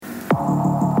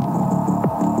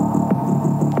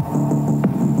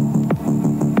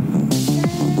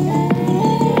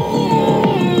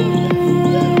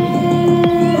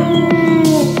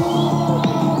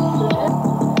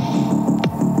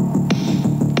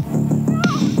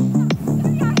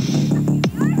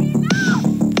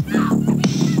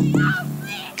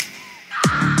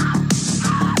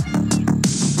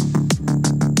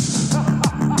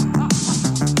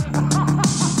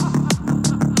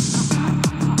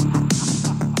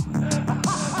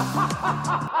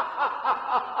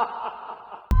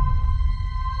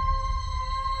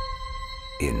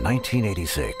In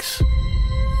 1986,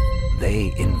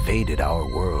 they invaded our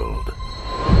world.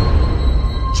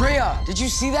 Drea, did you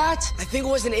see that? I think it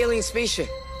was an alien spaceship.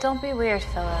 Don't be weird,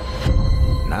 Philip.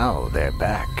 Now they're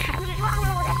back.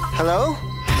 Hello?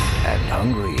 And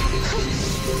hungry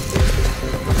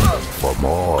for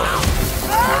more.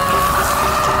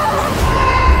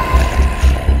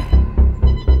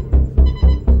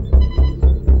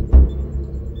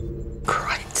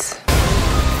 Christ.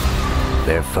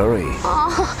 They're furry.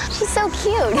 Oh, she's so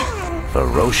cute.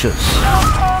 Ferocious.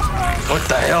 What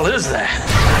the hell is that?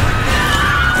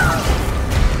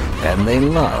 And they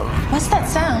love What's that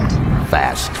sound?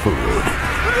 fast food.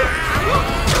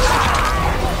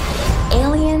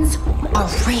 Aliens are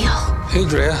real. Hey,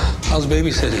 Drea, how's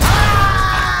babysitting?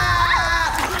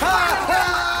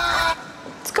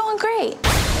 It's going great.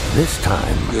 This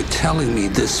time, You're telling me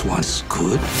this one's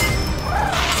good?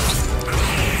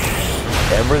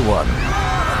 everyone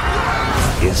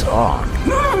is on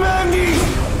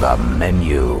the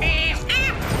menu.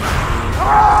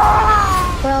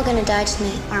 We're all gonna die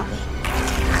tonight, aren't we?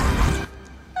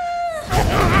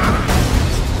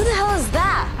 Who the hell is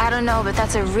that? I don't know, but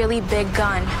that's a really big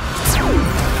gun.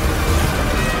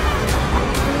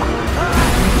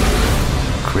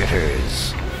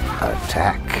 Critters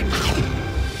attack.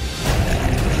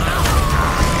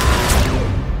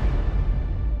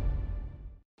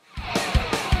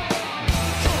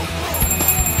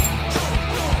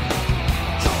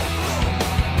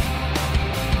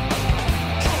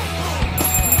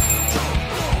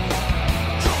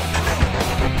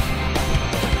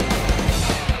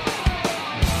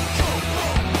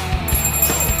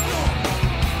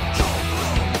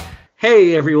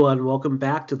 Hey everyone, welcome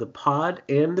back to the Pod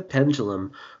and the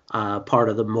Pendulum, part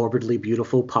of the Morbidly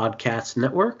Beautiful Podcast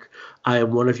Network. I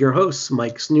am one of your hosts,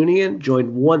 Mike Snoonian,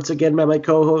 joined once again by my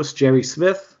co-host, Jerry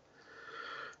Smith.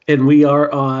 And we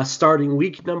are starting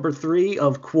week number 3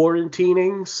 of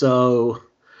quarantining. So,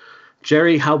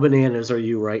 Jerry, how bananas are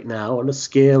you right now on a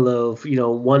scale of,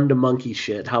 1 to monkey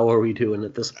shit? How are we doing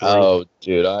at this point? Oh,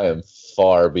 dude, I am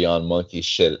far beyond monkey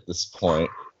shit at this point.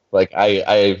 Like,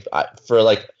 I for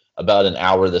like about an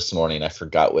hour this morning, I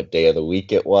forgot what day of the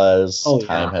week it was. Oh,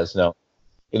 Time yeah. has no,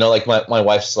 like my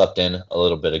wife slept in a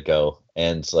little bit ago,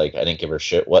 and like I didn't give her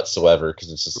shit whatsoever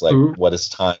because it's just like, what is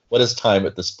time? What is time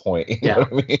at this point? You know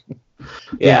what I mean?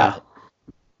 Yeah,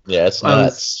 it's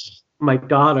nuts. My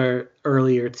daughter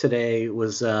earlier today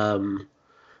was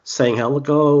saying how, look,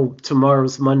 oh,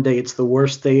 tomorrow's Monday, it's the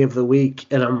worst day of the week.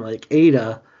 And I'm like,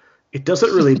 Ada, it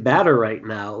doesn't really matter right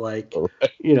now. Like,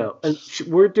 and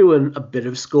we're doing a bit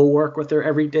of schoolwork with her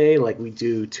every day. Like, we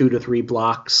do 2 to 3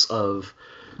 blocks of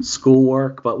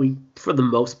schoolwork, but we, for the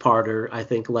most part, are, I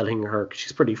think, letting her, 'cause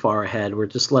she's pretty far ahead. We're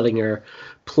just letting her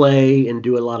play and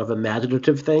do a lot of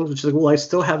imaginative things, which is like, well, I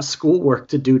still have schoolwork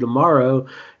to do tomorrow. And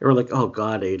we're like, oh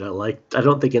God, Ada, like, I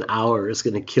don't think an hour is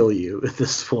going to kill you at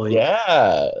this point.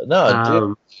 Yeah, no,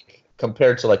 dude,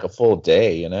 compared to like a full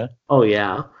day, Oh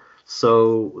yeah.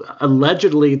 So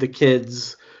allegedly the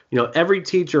kids, every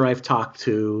teacher I've talked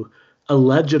to,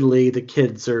 allegedly the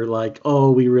kids are like,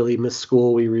 oh, we really miss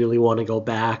school. We really want to go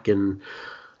back. And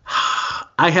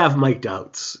I have my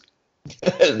doubts.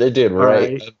 They did,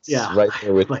 right? Right? Yeah. Right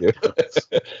there with you.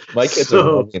 My kids are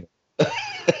loving it.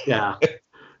 Yeah.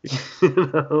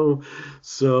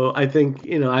 So I think,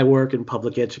 I work in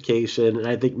public education, and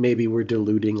I think maybe we're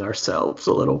deluding ourselves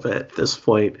a little bit at this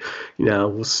point.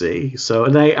 We'll see. So,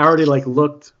 and I already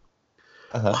looked.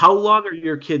 How long are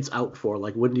your kids out for?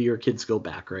 Like, when do your kids go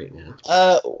back right now?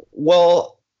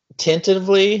 Well,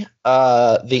 tentatively,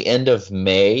 the end of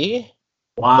May.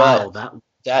 Wow,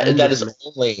 that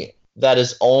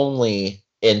is only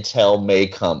until May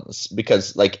comes,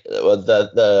 because like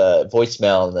the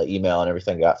voicemail and the email and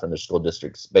everything I got from the school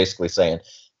districts basically saying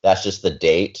that's just the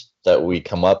date that we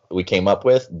came up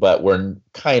with, but we're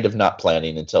kind of not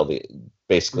planning until the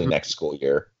basically next school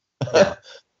year. Yeah.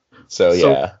 So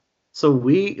yeah. So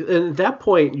at that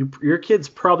point, your kids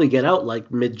probably get out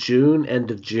like mid-June, end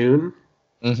of June.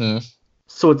 Mm-hmm.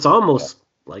 So it's almost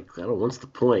like, I don't know, what's the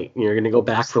point? You're going to go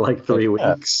back for like 3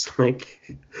 weeks.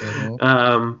 Like,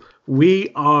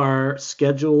 we are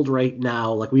scheduled right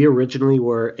now, like we originally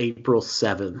were April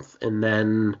 7th. And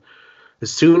then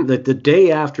the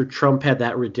day after Trump had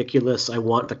that ridiculous, I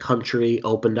want the country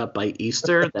opened up by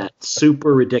Easter, that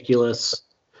super ridiculous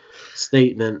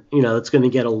statement, that's going to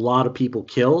get a lot of people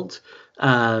killed.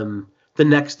 The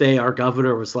next day, our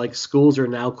governor was like, schools are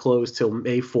now closed till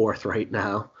May 4th right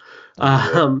now.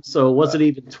 So it wasn't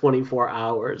even 24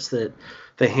 hours that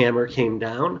the hammer came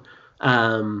down.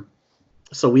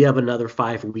 So we have another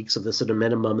 5 weeks of this at a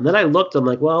minimum. And then I looked, I'm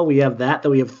like, well, we have that,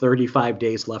 then we have 35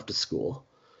 days left of school.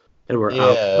 and we're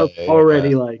Yeah,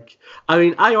 already like, I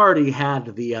mean, I already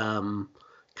had the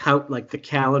count, like the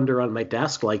calendar on my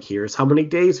desk, like here's how many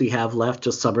days we have left,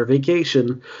 just summer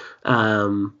vacation,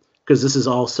 because this is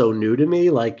all so new to me,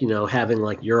 like, having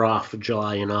like you're off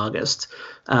July and August,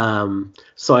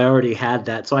 so I already had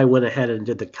that, so I went ahead and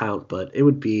did the count, but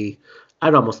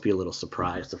I'd almost be a little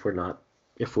surprised if we're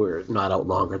not out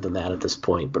longer than that at this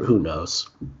point, but who knows.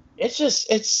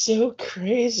 it's so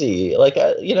crazy. Like,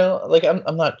 like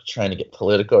I'm not trying to get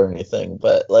political or anything,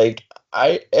 but like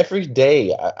every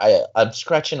day I'm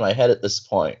scratching my head at this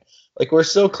point. Like, we're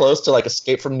so close to like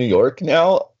Escape from New York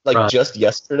now. Like, Right. just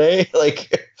yesterday,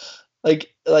 like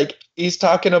he's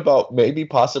talking about maybe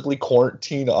possibly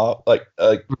quarantine off, like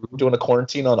doing a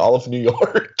quarantine on all of New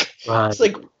York. Right. It's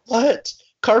like, what?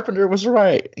 Carpenter was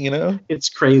right, you know? It's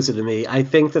crazy to me. I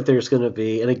think that there's going to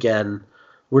be, and again,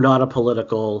 we're not a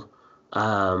political,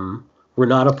 we're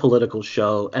not a political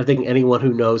show. I think anyone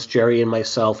who knows Jerry and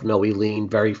myself know we lean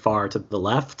very far to the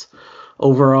left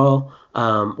overall.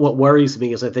 What worries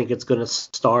me is I think it's going to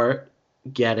start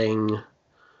getting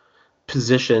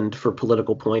positioned for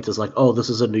political points as like, oh, this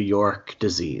is a New York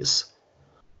disease.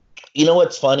 You know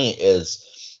what's funny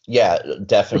is, yeah,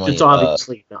 definitely. Which it's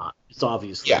obviously not. It's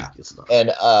obviously it's not.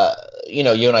 And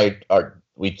you and I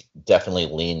we definitely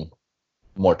lean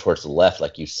more towards the left,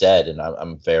 like you said, and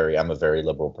I'm a very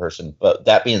liberal person. But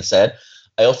that being said,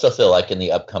 I also feel like in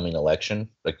the upcoming election,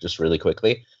 like just really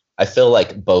quickly, I feel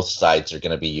like both sides are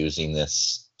going to be using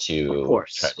this to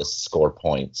try to score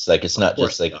points. Like, it's not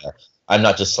just like I'm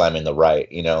not just slamming the right,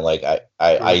 like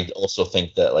I also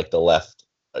think that like the left,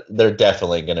 they're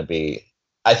definitely going to be.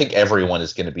 I think everyone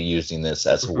is going to be using this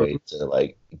as a way to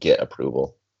like get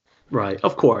approval. Right,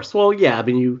 of course. Well, yeah, I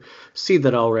mean, you see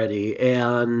that already.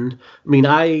 And I mean,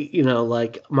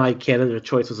 like my candidate of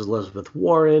choice was Elizabeth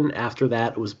Warren. After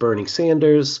that, it was Bernie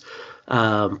Sanders.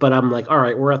 But I'm like, all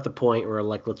right, we're at the point where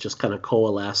like, let's just kind of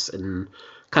coalesce and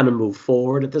kind of move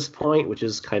forward at this point, which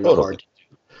is kind of hard to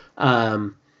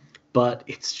do. But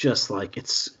it's just like,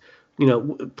 it's,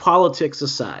 politics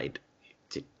aside,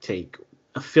 to take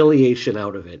affiliation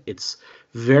out of it, it's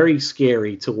very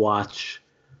scary to watch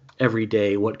every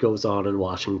day what goes on in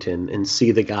Washington and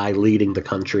see the guy leading the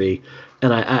country,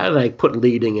 and I put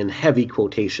leading in heavy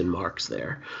quotation marks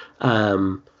there,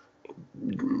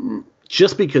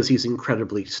 just because he's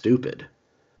incredibly stupid.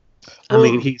 I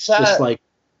mean, he's just like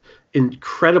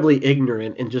incredibly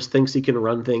ignorant and just thinks he can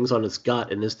run things on his gut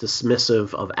and is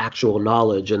dismissive of actual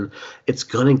knowledge, and it's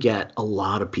gonna get a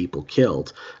lot of people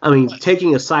killed. I mean,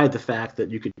 taking aside the fact that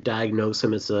you could diagnose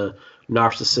him as a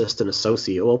narcissist and a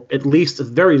sociopath, well, at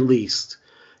very least,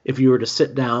 if you were to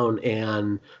sit down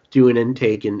and do an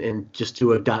intake and just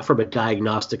do from a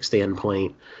diagnostic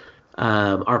standpoint,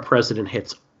 our president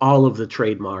hits all of the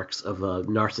trademarks of a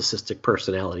narcissistic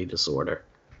personality disorder.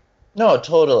 No,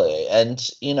 totally. And,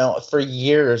 for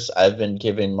years, I've been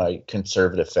giving my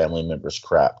conservative family members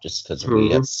crap just because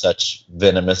we have such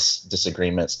venomous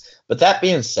disagreements. But that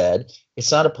being said,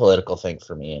 it's not a political thing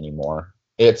for me anymore.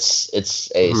 It's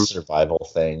a survival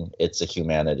thing. It's a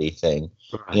humanity thing.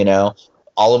 Right.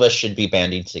 All of us should be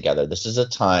banding together. This is a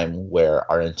time where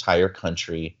our entire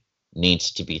country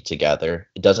needs to be together.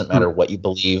 It doesn't matter what you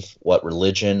believe, what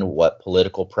religion, what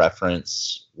political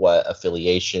preference, what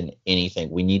affiliation, anything.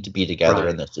 We need to be together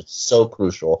in this. It's so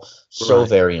crucial, so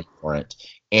very important.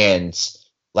 And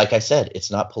like I said, it's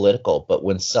not political, but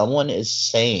when someone is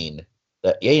saying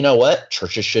that, yeah, you know what,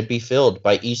 churches should be filled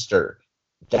by Easter,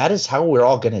 that is how we're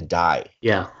all going to die.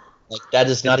 Yeah. Like, that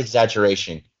is not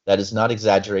exaggeration. That is not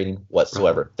exaggerating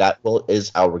whatsoever. That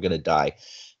is how we're going to die.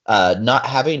 Not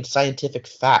having scientific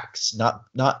facts, not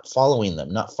following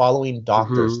them, not following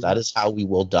doctors. That is how we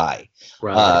will die.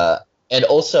 Right. And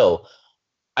also,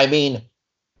 I mean,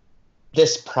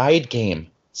 this pride game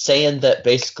saying that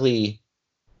basically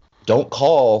don't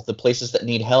call the places that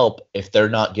need help if they're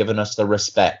not giving us the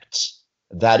respect.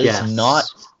 That is not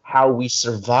how we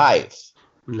survive.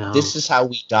 No. This is how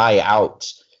we die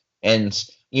out. And,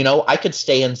 I could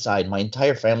stay inside. My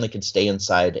entire family could stay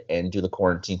inside and do the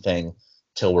quarantine thing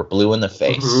till we're blue in the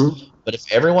face. But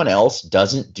if everyone else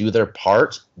doesn't do their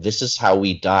part, this is how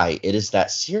we die. It is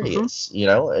that serious,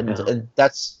 and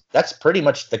that's pretty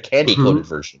much the candy coated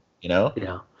version,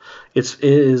 Yeah. It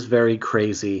is very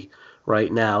crazy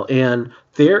right now. And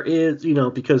there is,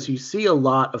 because you see a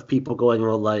lot of people going,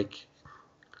 well, like,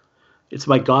 it's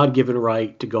my God-given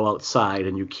right to go outside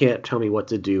and you can't tell me what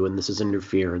to do and this is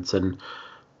interference. And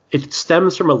it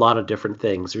stems from a lot of different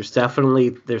things.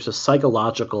 There's a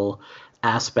psychological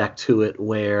aspect to it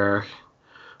where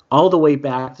all the way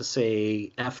back to,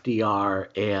 say, FDR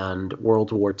and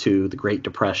World War II, the Great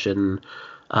Depression,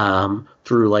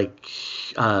 through like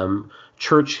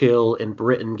Churchill in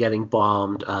Britain getting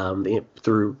bombed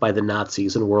by the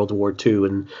Nazis in World War II,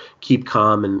 and keep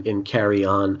calm and carry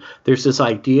on. There's this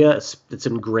idea that's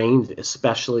ingrained,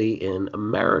 especially in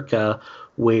America,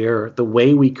 where the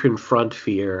way we confront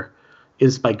fear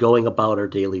is by going about our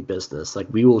daily business. Like,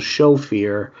 we will show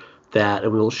fear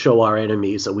and we will show our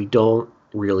enemies that we don't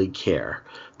really care,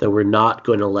 that we're not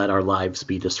going to let our lives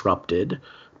be disrupted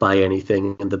by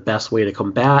anything. And the best way to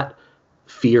combat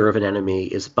fear of an enemy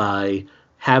is by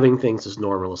having things as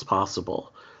normal as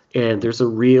possible. And there's a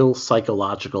real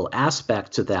psychological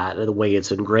aspect to that and the way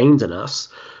it's ingrained in us.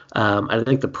 I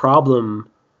think the problem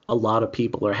a lot of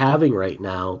people are having right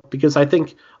now, because I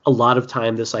think a lot of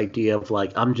time this idea of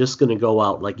like, I'm just going to go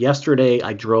out. Like yesterday,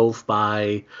 I drove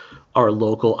by our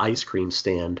local ice cream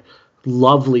stand.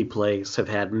 Lovely place. Have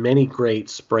had many great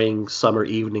spring, summer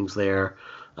evenings there,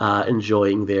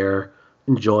 enjoying their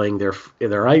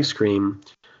ice cream.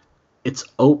 It's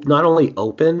not only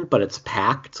open, but it's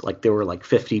packed. Like, there were like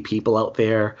 50 people out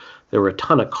there. There were a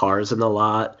ton of cars in the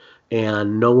lot,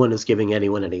 and no one is giving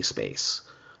anyone any space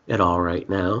at all right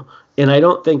now. And I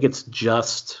don't think it's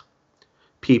just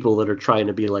people that are trying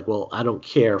to be like, well, I don't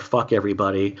care, fuck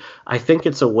everybody. I think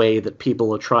it's a way that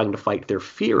people are trying to fight their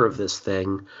fear of this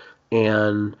thing.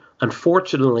 And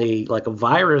unfortunately, like, a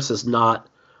virus is not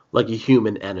like a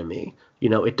human enemy. You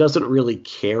know, it doesn't really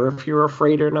care if you're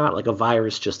afraid or not. Like, a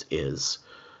virus just is.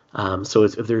 So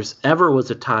if there's ever was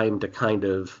a time to kind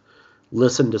of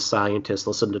listen to scientists,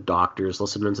 listen to doctors,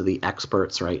 listen to the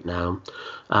experts right now,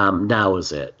 now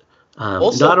is it.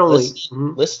 Also, not only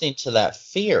listening to that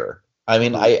fear. I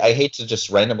mean, I hate to just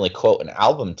randomly quote an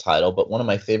album title, but one of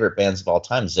my favorite bands of all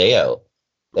time, Zayo,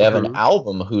 they have an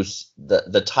album whose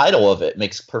the title of it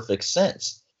makes perfect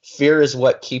sense. Fear is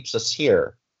what keeps us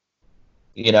here.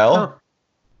 You know?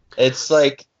 It's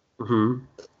like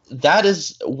that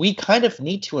is, we kind of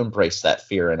need to embrace that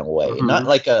fear in a way.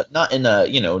 Not in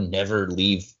a, never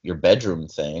leave your bedroom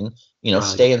thing,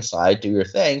 stay inside, do your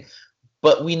thing.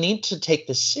 But we need to take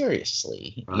this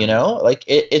seriously, like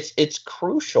it's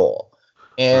crucial.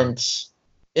 And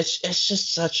it's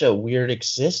just such a weird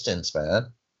existence, man.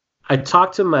 I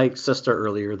talked to my sister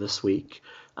earlier this week.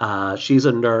 She's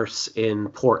a nurse in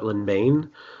Portland, Maine.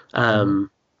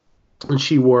 And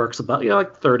she works about,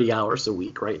 like 30 hours a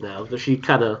week right now. She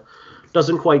kind of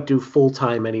doesn't quite do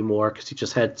full-time anymore because she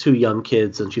just had 2 young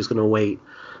kids, and she's going to wait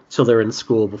till they're in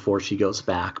school before she goes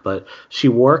back. But she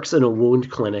works in a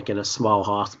wound clinic in a small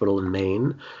hospital in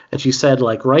Maine. And she said,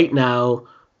 like, right now,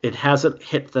 it hasn't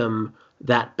hit them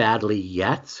that badly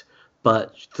yet.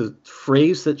 But the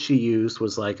phrase that she used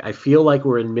was like, I feel like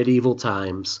we're in medieval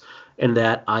times and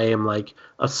that I am like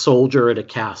a soldier at a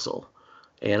castle.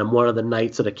 And I'm one of the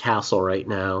knights at a castle right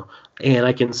now. And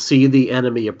I can see the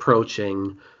enemy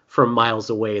approaching from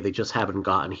miles away. They just haven't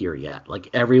gotten here yet. Like,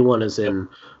 everyone is in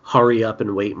hurry up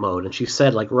and wait mode. And she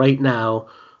said, like, right now,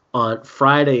 on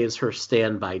Friday is her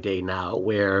standby day now,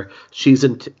 where she's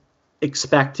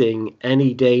expecting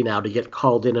any day now to get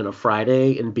called in on a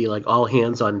Friday and be like, all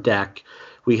hands on deck.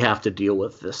 We have to deal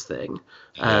with this thing.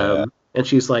 And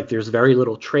she's like, there's very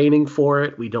little training for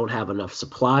it. We don't have enough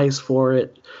supplies for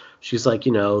it. She's like,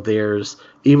 there's,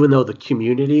 even though the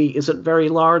community isn't very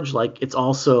large, like, it's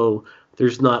also,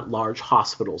 there's not large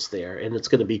hospitals there, and it's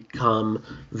going to become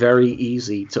very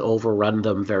easy to overrun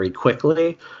them very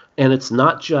quickly. And it's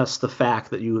not just the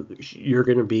fact that you're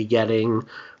going to be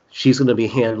she's going to be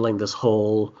handling this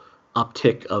whole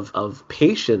uptick of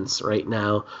patients right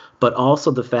now, but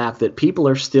also the fact that people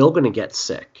are still going to get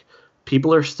sick.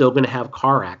 People are still going to have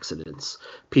car accidents.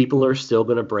 People are still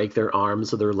going to break their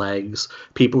arms or their legs.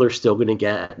 People are still going to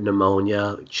get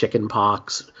pneumonia, chicken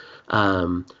pox.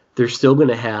 They're still going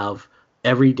to have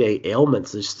everyday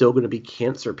ailments. There's still going to be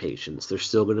cancer patients. There's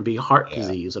still going to be heart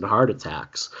disease and heart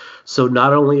attacks. So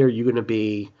not only are you going to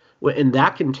be, and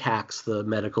that can tax the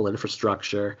medical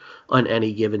infrastructure on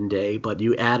any given day, but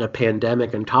you add a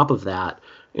pandemic on top of that,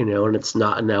 and it's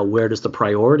not, now where does the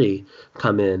priority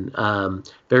come in?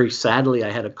 Very sadly,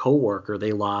 I had a coworker,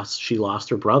 she lost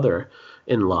her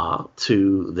brother-in-law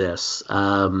to this.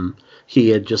 He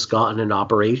had just gotten an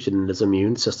operation and his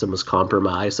immune system was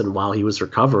compromised, and while he was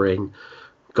recovering,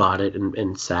 got it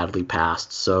and sadly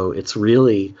passed. So it's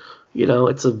really,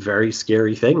 it's a very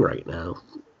scary thing right now.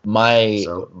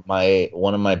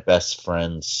 One of my best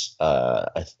friends,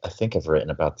 I think I've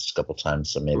written about this a couple times,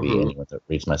 so maybe anyone that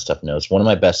reads my stuff knows. One of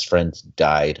my best friends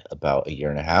died about 1.5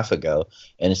 years ago,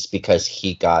 and it's because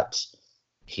he got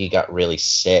really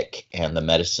sick, and the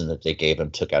medicine that they gave him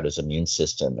took out his immune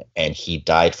system, and he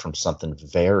died from something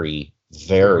very,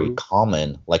 very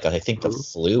common, like I think the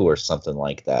flu or something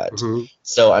like that.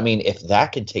 So, I mean, if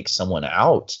that can take someone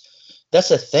out, that's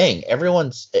the thing.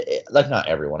 Everyone's like, not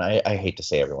everyone. I hate to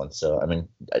say everyone. So, I mean,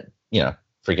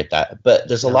 forget that. But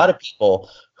there's a lot of people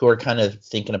who are kind of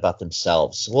thinking about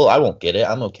themselves. Well, I won't get it.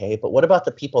 I'm okay. But what about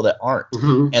the people that aren't?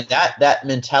 And that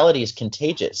mentality is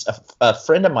contagious. A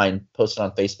friend of mine posted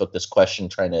on Facebook this question,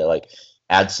 trying to like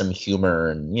add some humor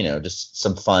and, just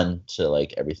some fun to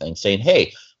like everything, saying,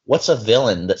 hey, what's a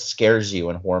villain that scares you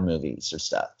in horror movies or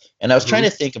stuff? And I was trying to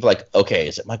think of like, okay,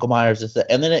 is it Michael Myers? Is it?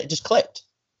 And then it just clicked.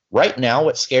 Right now,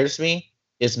 what scares me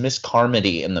is Miss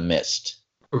Carmody in The Mist.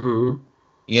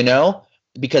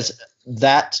 Because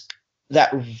that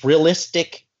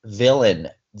realistic villain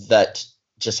that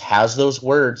just has those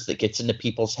words that gets into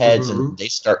people's heads and they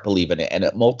start believing it, and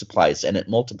it multiplies and it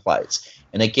multiplies.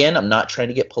 And again, I'm not trying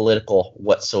to get political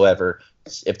whatsoever.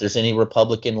 If there's any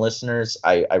Republican listeners,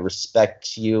 I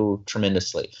respect you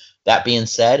tremendously. That being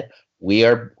said, we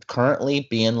are currently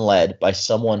being led by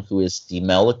someone who is the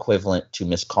male equivalent to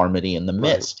Miss Carmody in The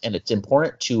Mist. And it's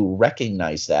important to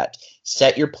recognize that.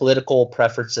 Set your political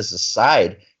preferences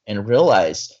aside and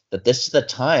realize that this is the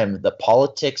time that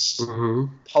politics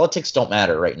don't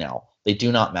matter right now. They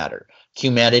do not matter.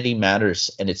 Humanity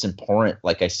matters, and it's important.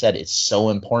 Like I said, it's so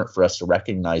important for us to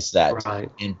recognize that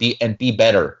and be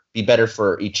better. Be better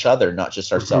for each other, not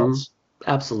just ourselves.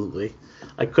 Absolutely.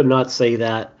 I could not say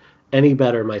that any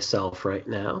better myself right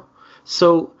now.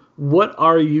 So what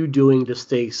are you doing to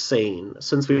stay sane?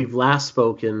 Since we've last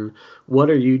spoken, what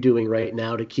are you doing right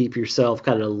now to keep yourself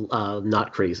kind of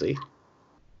not crazy?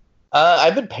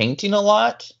 I've been painting a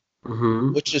lot,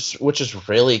 which is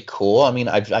really cool. I mean,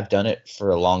 I've done it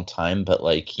for a long time, but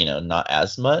like, not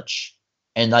as much.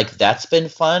 And like, that's been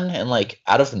fun. And like,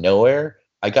 out of nowhere,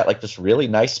 I got like this really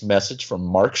nice message from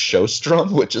Mark Shostrom,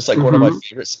 which is like one of my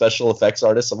favorite special effects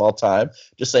artists of all time,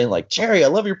 just saying like, Jerry, I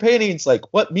love your paintings.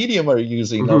 Like, what medium are you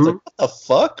using? And I was like, what the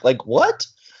fuck? Like, what?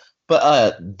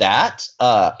 But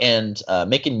and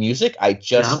making music, I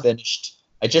just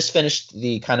finished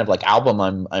the kind of like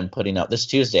album I'm putting out this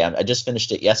Tuesday. I just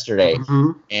finished it yesterday,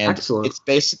 and Excellent.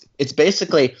 It's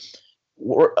basically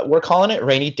we're calling it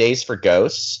Rainy Days for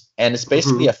Ghosts. And it's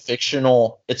basically a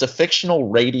fictional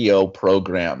radio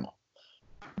program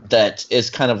that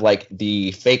is kind of like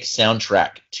the fake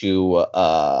soundtrack to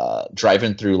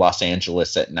driving through Los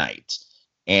Angeles at night.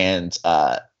 And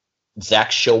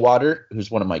Zach Showalter, who's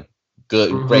one of my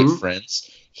great friends,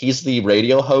 he's the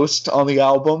radio host on the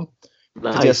album.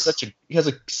 Nice. He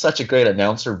has such a great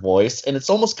announcer voice, and it's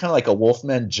almost kind of like a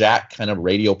Wolfman Jack kind of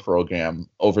radio program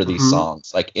over these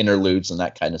songs, like interludes and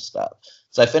that kind of stuff.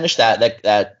 So I finished that.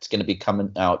 That's going to be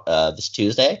coming out this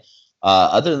Tuesday.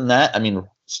 Other than that, I mean,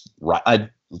 I've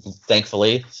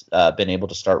thankfully been able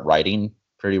to start writing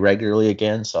pretty regularly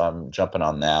again, so I'm jumping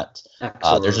on that.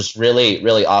 There's this really,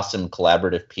 really awesome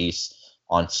collaborative piece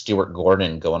on Stuart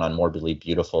Gordon going on Morbidly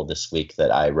Beautiful this week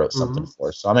that I wrote something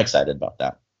for, so I'm excited about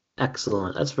that.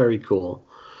 Excellent. That's very cool.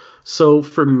 So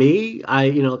for me,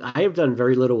 I have done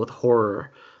very little with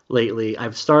horror lately.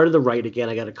 I've started to write again.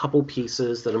 I got a couple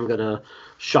pieces that I'm gonna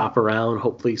shop around.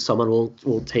 Hopefully someone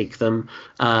will take them.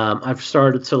 I've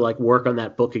started to like work on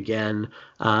that book again,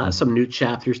 some new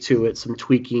chapters to it, some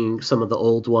tweaking some of the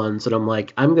old ones, and I'm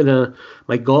like,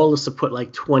 my goal is to put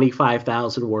like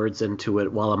 25,000 words into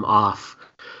it while I'm off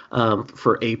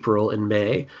for April and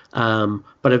May.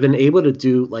 But I've been able to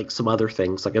do like some other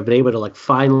things. Like I've been able to like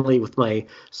finally, with my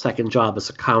second job as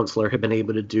a counselor, have been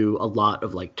able to do a lot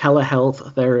of like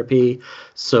telehealth therapy.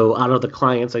 So out of the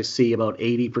clients I see, about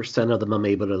 80% of them I'm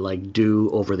able to like do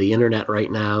over the internet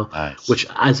right now, which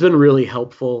has been really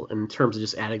helpful in terms of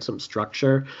just adding some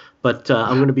structure. But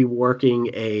I'm going to be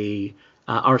working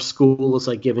our school is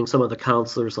like giving some of the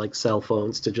counselors like cell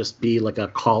phones to just be like a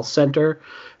call center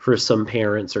for some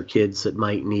parents or kids that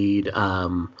might need,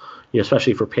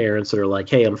 especially for parents that are like,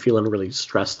 hey, I'm feeling really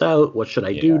stressed out. What should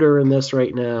I do during this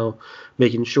right now?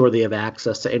 Making sure they have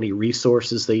access to any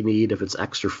resources they need, if it's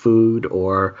extra food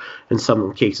or in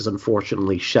some cases,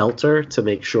 unfortunately, shelter, to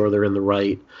make sure they're in the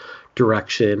right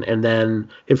direction. And then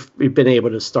if we've been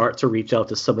able to start to reach out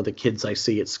to some of the kids I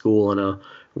see at school on a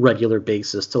regular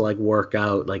basis to like work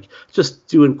out, like just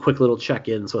doing quick little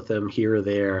check-ins with them here or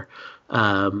there,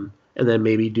 and then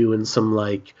maybe doing some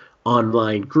like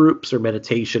online groups or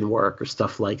meditation work or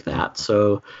stuff like that.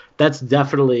 So that's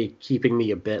definitely keeping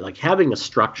me a bit like having a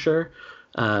structure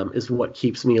is what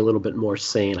keeps me a little bit more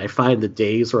sane. I find the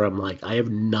days where I'm like, I have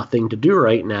nothing to do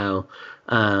right now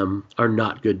are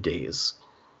not good days.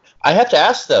 I have to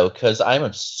ask, though, because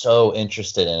I'm so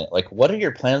interested in it. Like, what are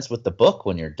your plans with the book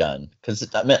when you're done? Because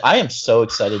I am so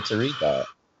excited to read that.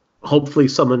 Hopefully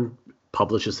someone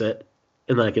publishes it,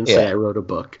 and then I can say I wrote a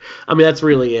book. I mean, that's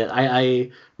really it.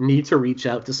 I need to reach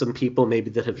out to some people maybe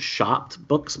that have shopped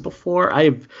books before.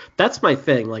 That's my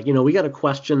thing. Like, you know, we got a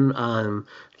question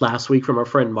last week from our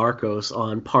friend Marcos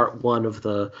on part 1 of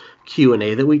the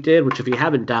Q&A that we did, which if you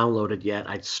haven't downloaded yet,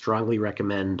 I'd strongly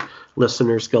recommend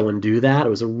listeners go and do that. It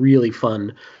was a really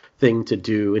fun thing to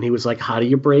do. And he was like, how do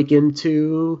you break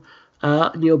into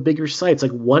bigger sites?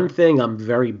 Like, one thing I'm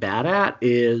very bad at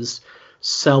is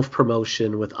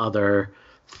self-promotion with other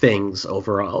things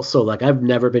overall. So like, I've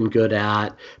never been good at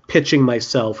pitching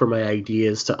myself or my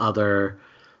ideas to other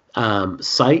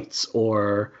sites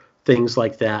or things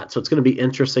like that. So it's going to be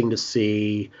interesting to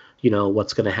see, you know,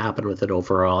 what's going to happen with it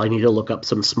overall. I need to look up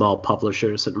some small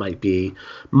publishers that might be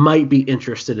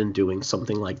interested in doing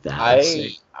something like that.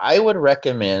 I would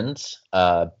recommend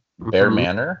Bear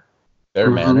Manor.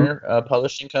 Manor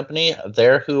Publishing Company.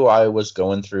 They're who I was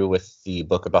going through with the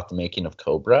book about the making of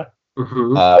Cobra.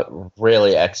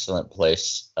 Really excellent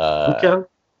place. Okay.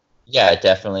 Yeah,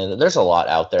 definitely. There's a lot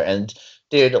out there. And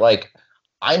dude, like,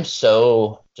 I'm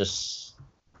so into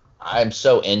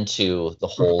the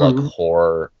whole like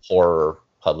horror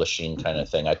publishing kind of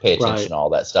thing. I pay attention to all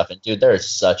that stuff. And dude, there is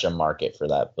such a market for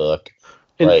that book.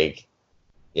 And like,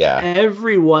 yeah.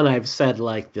 Everyone I've said,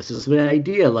 like, this is the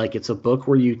idea. Like, it's a book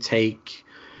where you take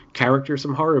characters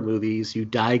from horror movies, you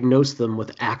diagnose them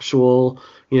with actual,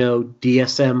 you know,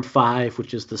 DSM-5,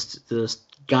 which is this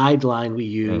guideline we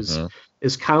use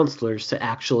as counselors to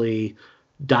actually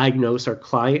diagnose our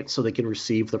clients so they can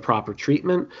receive the proper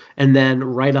treatment, and then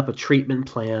write up a treatment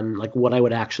plan, like what I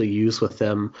would actually use with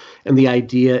them. And the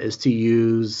idea is to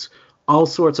use all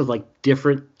sorts of like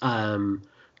different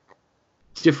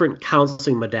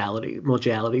counseling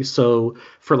modalities. So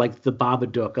for like the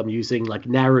Babadook, I'm using like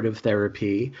narrative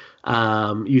therapy,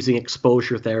 using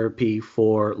exposure therapy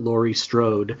for Laurie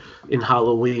Strode in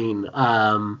Halloween.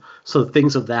 So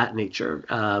things of that nature,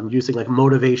 using like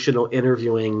motivational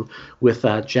interviewing with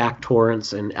Jack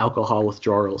Torrance and alcohol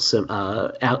withdrawal syndrome.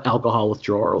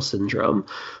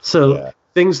 So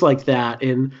things like that.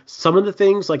 And some of the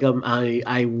things, like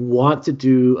I want to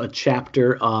do a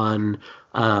chapter on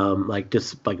like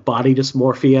body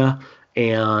dysmorphia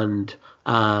and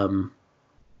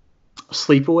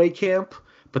sleepaway camp,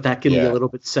 but that can be a little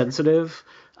bit sensitive.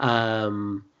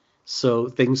 So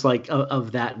things like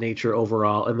of that nature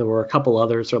overall. And there were a couple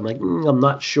others where I'm like, I'm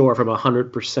not sure if I'm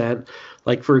 100%.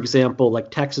 Like, for example,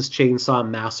 like Texas Chainsaw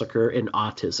Massacre and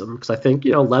autism, because I think,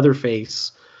 you know,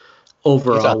 Leatherface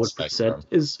overall would present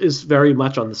is very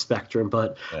much on the spectrum,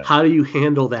 but how do you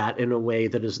handle that in a way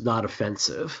that is not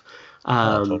offensive?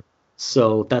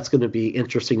 So that's going to be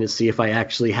interesting to see if I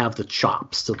actually have the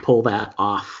chops to pull that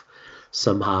off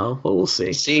somehow. But we'll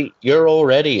see. See, you're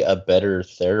already a better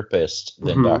therapist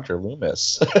than Dr.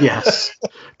 Loomis. Yes.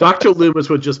 Dr. Loomis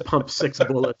would just pump 6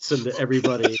 bullets into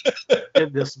everybody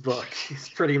in this book. He's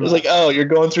pretty much like, oh, you're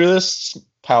going through this?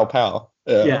 Pow, pow.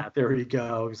 Yeah, there you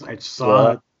go. I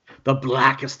saw the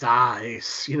blackest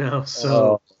eyes, you know,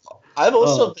 so... I've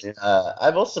also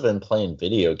been playing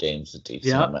video games a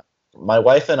decent amount. My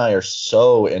wife and I are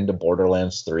so into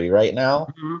Borderlands 3 right now.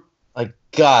 Like,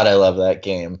 God, I love that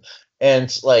game.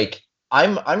 And like,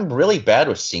 I'm really bad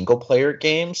with single player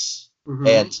games,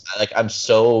 and like, I'm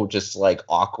so just like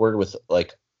awkward with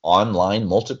like online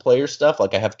multiplayer stuff.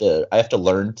 Like, I have to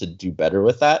learn to do better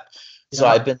with that. So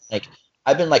I've been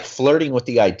flirting with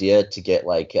the idea to get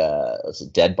like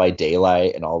Dead by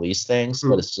Daylight and all these things,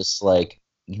 but it's just like,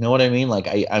 you know what I mean? Like,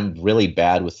 I'm really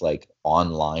bad with like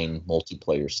online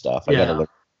multiplayer stuff. I gotta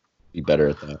be better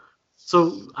at that.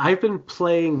 So I've been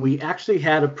playing. We actually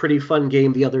had a pretty fun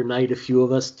game the other night. A few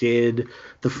of us did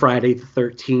the Friday the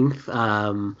 13th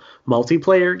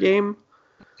multiplayer game,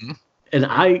 and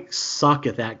I suck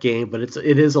at that game, but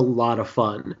it is a lot of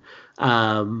fun.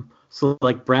 So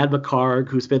like Brad McCarg,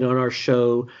 who's been on our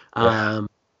show,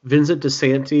 Vincent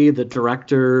DeSanti, the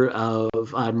director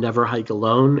of Never Hike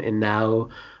Alone, and now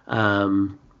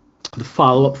the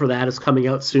follow-up for that is coming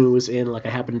out soon. Was in, like, I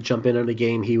happened to jump in on a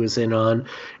game he was in on,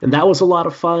 and that was a lot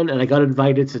of fun. And I got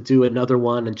invited to do another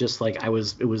one, and just like it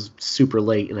was super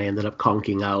late, and I ended up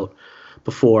conking out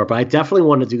before. But I definitely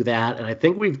want to do that, and I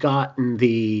think we've gotten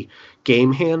the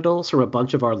game handles from a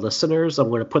bunch of our listeners. I'm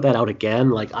going to put that out again.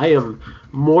 Like, I am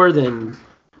more than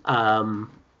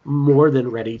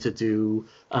ready to do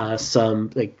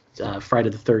some like Friday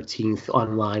the 13th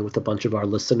online with a bunch of our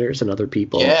listeners and other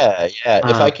people. Yeah.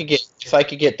 If I could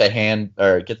get the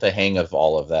hang of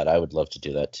all of that, I would love to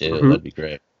do that too. That'd be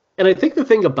great. And I think the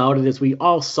thing about it is we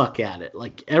all suck at it.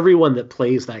 Like, everyone that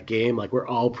plays that game, like, we're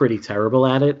all pretty terrible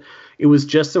at it. It was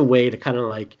just a way to kind of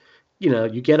like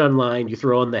you get online, you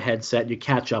throw on the headset, you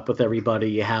catch up with everybody,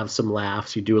 you have some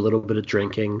laughs, you do a little bit of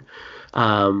drinking.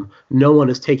 No one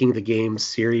is taking the game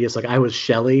serious. Like I was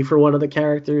Shelly for one of the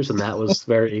characters, and that was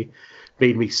made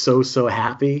me so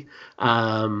happy.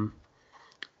 And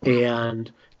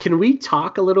can we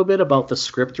talk a little bit about the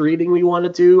script reading we want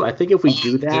to do? I think if we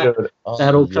do that,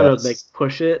 that'll kind of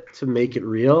push it to make it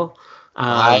real.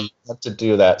 I want to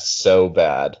do that so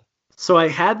bad. So I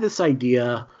had this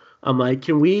idea. I'm like,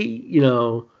 can we,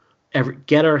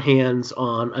 get our hands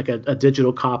on like a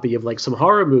digital copy of like some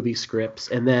horror movie scripts,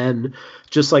 and then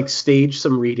just like stage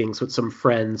some readings with some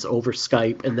friends over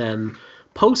Skype, and then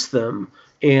post them.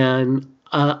 And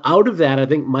out of that, I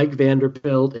think Mike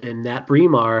Vanderbilt and Nat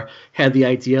Bremar had the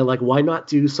idea, like, why not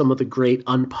do some of the great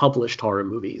unpublished horror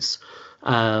movies?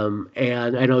 And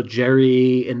I know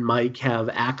Jerry and Mike have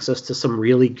access to some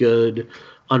really good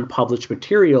unpublished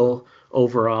material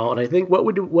overall. And I think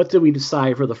what did we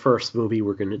decide for the first movie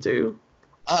we're going to do?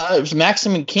 It was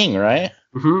Maximum King, right?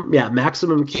 Mm-hmm. Yeah,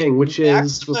 Maximum King, which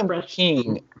is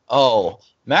King. Oh,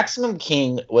 Maximum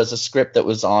King was a script that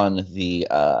was on the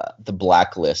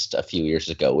blacklist a few years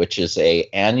ago, which is a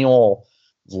annual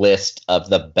list of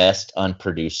the best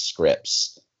unproduced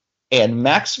scripts. And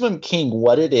Maximum King,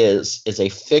 what it is a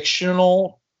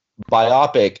fictional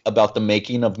biopic about the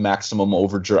making of Maximum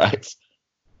Overdrive.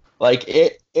 Like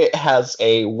it has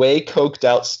a way coked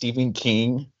out Stephen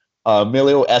King,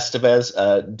 Emilio Estevez,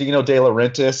 Dino De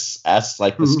Laurentiis as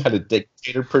like this kind of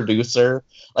dictator producer.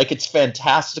 Like it's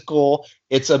fantastical.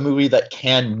 It's a movie that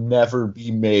can never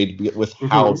be made with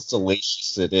how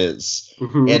salacious it is.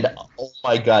 And oh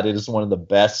my god, it is one of the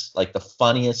best, like the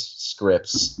funniest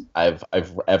scripts I've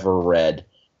ever read.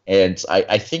 And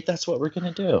I think that's what we're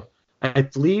gonna do. I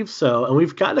believe so. And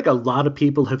we've got like a lot of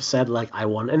people have said like I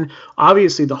want, and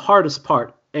obviously the hardest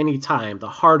part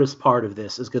of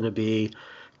this is going to be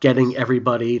getting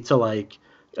everybody to like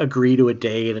agree to a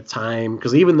day at a time,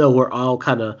 because even though we're all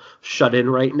kind of shut in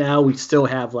right now, we still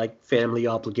have like family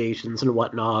obligations and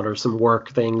whatnot, or some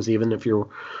work things, even if you're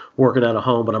working out of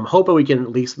home. But I'm hoping we can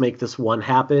at least make this one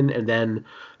happen, and then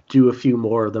do a few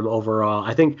more of them overall.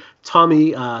 I think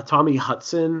Tommy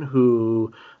Hudson,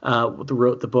 who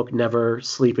wrote the book Never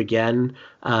Sleep Again,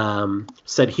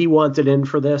 said he wanted in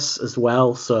for this as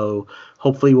well. So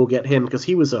hopefully we'll get him, because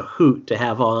he was a hoot to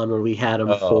have on when we had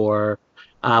him for.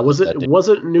 Was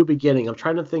it New Beginning? I'm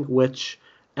trying to think which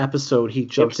episode he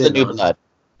jumped in New on. Blood.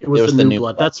 It was the New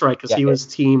Blood. That's right, because he was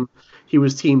team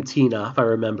Tina, if I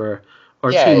remember,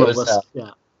 or yeah, Team it was,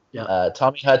 Melissa.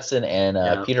 Tommy Hudson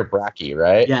and Peter Bracke,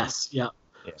 right? Yes, yeah.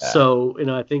 So,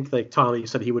 I think like Tommy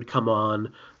said he would come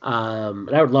on,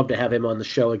 and I would love to have him on the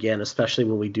show again, especially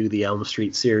when we do the Elm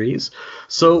Street series.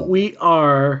 So we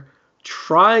are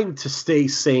trying to stay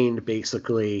sane,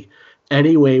 basically,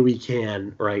 any way we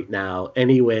can right now.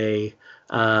 Anyway,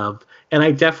 and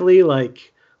I definitely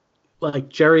like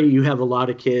Jerry, you have a lot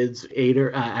of kids.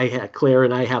 Ada, Claire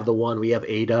and I have the one. We have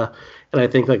Ada, and I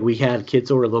think like we had kids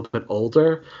who were a little bit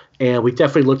older, and we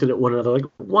definitely looked at one another like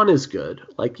one is good.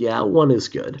 Like one is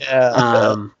good.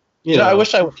 Yeah. I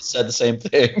wish I would have said the same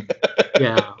thing.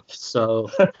 Yeah. So,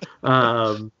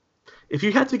 if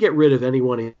you had to get rid of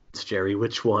anyone, Jerry,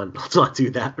 which one? Let's not do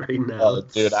that right now. Oh,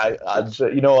 dude,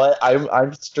 you know what?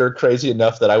 I'm stir crazy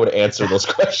enough that I would answer those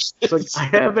questions. Like, I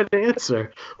have an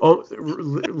answer. Oh,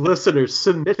 listeners,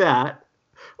 submit that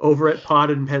over at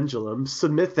Pod and Pendulum.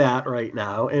 Submit that right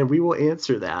now, and we will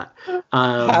answer that.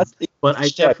 But I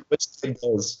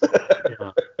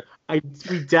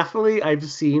I've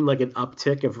seen like an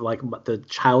uptick of like the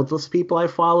childless people I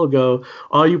follow go,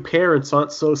 oh, you parents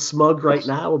aren't so smug right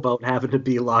now about having to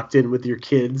be locked in with your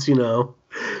kids, You're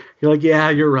like, yeah,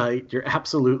 you're right. You're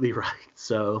absolutely right.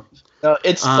 So no,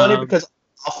 it's funny because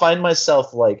I'll find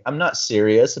myself like, I'm not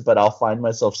serious, but I'll find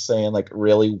myself saying like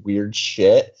really weird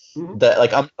shit that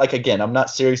like, I'm not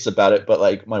serious about it, but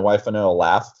like my wife and I will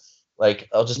laugh. Like,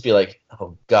 I'll just be like,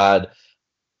 oh God,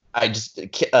 I just,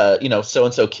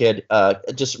 so-and-so kid,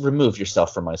 just remove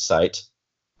yourself from my sight.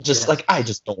 Just like, I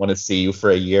just don't want to see you for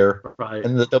a year. Right.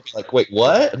 And they'll be like, wait,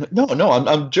 what? No,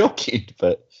 I'm joking.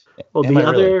 But well,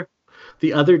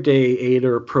 the other day,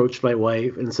 Ada approached my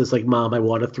wife and says like, Mom, I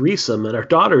want a threesome. And our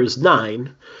daughter is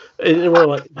 9. And we're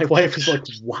like, my wife is like,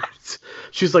 what?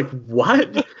 She's like,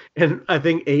 what? And I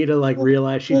think Ada like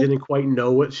realized she didn't quite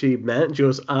know what she meant. She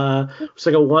goes, she's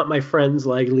like, I want my friends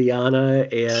like Liana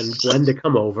and Glenn to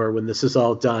come over when this is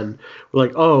all done. We're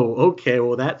like, oh, okay,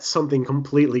 well that's something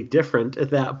completely different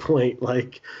at that point.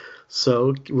 Like,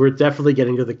 so we're definitely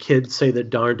getting to the kids say the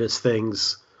darndest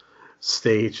things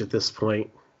stage at this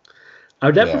point. I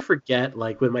would never forget,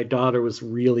 like when my daughter was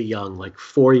really young, like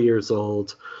 4 years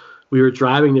old. we were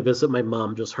driving to visit my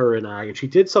mom, just her and I, and she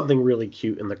did something really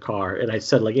cute in the car. And I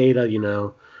said, like, Ada,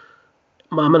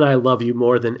 Mom and I love you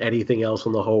more than anything else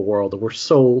in the whole world. And we're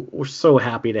so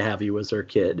happy to have you as our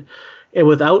kid. And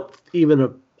without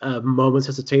even a moment's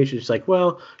hesitation, she's like,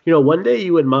 well, one day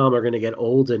you and Mom are going to get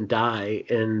old and die,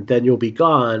 and then you'll be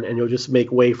gone, and you'll just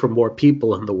make way for more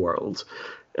people in the world.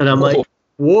 And I'm like,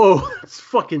 whoa, that's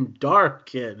fucking dark,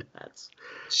 kid.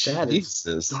 That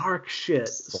is dark shit.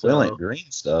 Violent green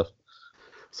stuff.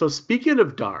 So speaking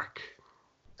of dark,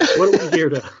 what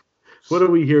are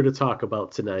we here to talk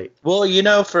about tonight?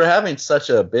 Well, for having such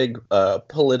a big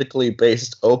politically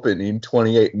based opening,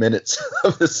 28 minutes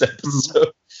of this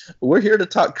episode, we're here to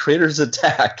talk Critters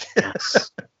Attack.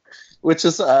 Yes. Which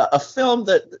is a film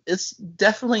that is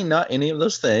definitely not any of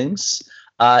those things.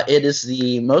 It is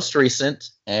the most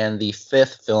recent and the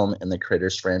 5th film in the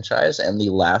Critters franchise and the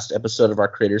last episode of our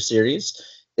Critters series.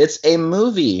 It's a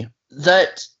movie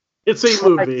that... It's a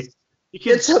movie. You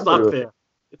can't stop there.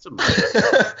 It's a movie.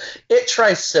 It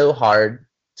tries so hard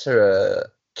to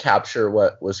capture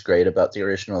what was great about the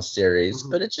original series,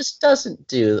 but it just doesn't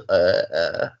do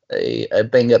a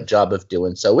bang-up job of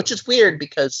doing so, which is weird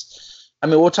because,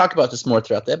 we'll talk about this more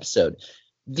throughout the episode.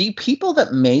 The people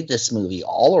that made this movie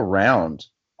all around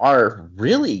are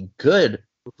really good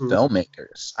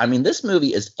filmmakers. This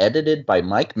movie is edited by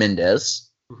Mike Mendez,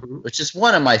 which is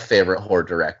one of my favorite horror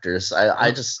directors.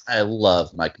 I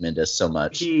love Mike Mendez so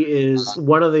much. He is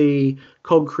one of the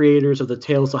co-creators of the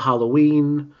Tales of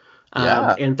Halloween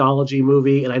anthology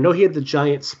movie, and I know he had the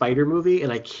giant spider movie,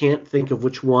 and I can't think of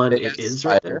which one it is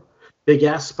right there. Big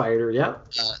ass spider, yeah.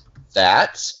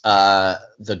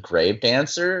 The Grave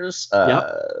Dancers,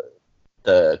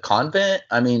 the Convent.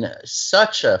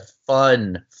 Such a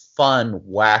fun,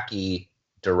 wacky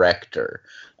director.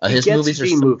 His movies are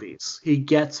movies. He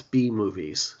gets B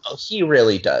movies. Oh, he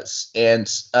really does. And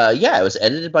it was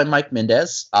edited by Mike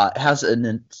Mendez. It has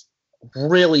a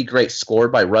really great score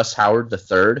by Russ Howard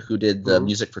III, who did the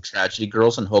music for Tragedy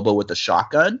Girls and Hobo with a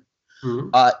Shotgun.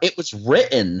 It was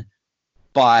written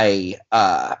by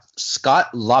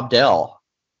Scott Lobdell,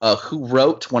 who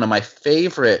wrote one of my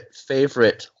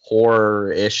favorite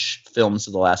horror-ish films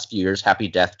of the last few years, Happy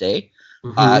Death Day.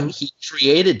 He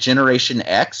created Generation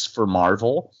X for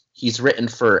Marvel. He's written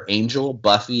for Angel,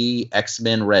 Buffy,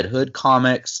 X-Men, Red Hood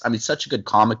comics. Such a good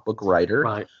comic book writer.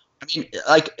 Right.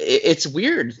 It's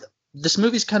weird. This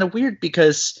movie's kind of weird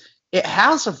because it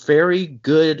has a very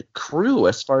good crew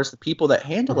as far as the people that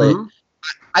handle it.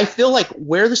 I feel like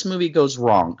where this movie goes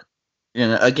wrong,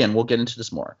 and again, we'll get into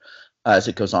this more as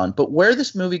it goes on, but where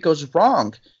this movie goes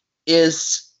wrong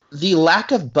is the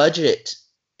lack of budget.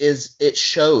 It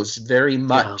shows very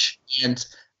much. And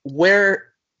where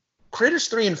Critters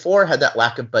 3 and 4 had that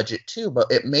lack of budget too,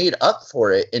 but it made up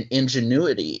for it in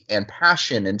ingenuity and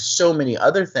passion and so many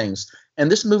other things. And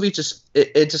this movie just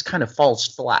kind of falls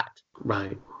flat.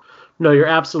 Right. No, you're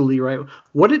absolutely right.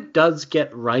 What it does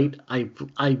get right,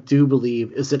 I do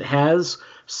believe, is it has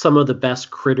some of the best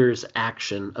Critters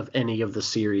action of any of the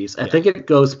series. I think it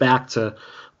goes back to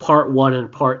part 1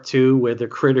 and part 2 where the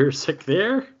critters are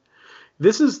there.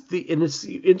 This is and it's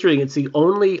interesting. It's the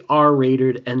only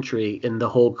R-rated entry in the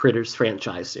whole Critters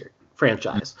franchise.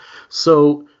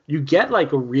 So you get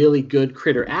like a really good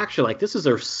critter action. Like this is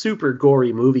a super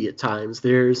gory movie at times.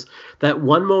 There's that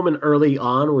one moment early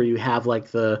on where you have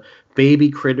like the baby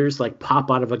critters like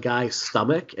pop out of a guy's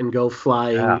stomach and go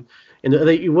flying. Yeah.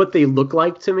 And what they look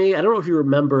like to me, I don't know if you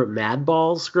remember Mad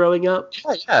Balls growing up.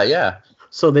 Yeah.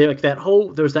 So they like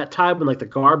there's that time when like the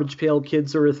Garbage Pail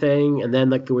Kids were a thing, and then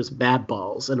like there was Mad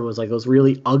Balls, and it was like those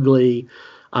really ugly,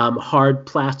 hard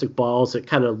plastic balls that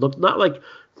kind of looked not like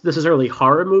necessarily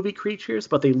horror movie creatures,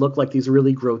 but they look like these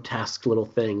really grotesque little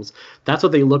things. That's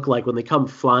what they look like when they come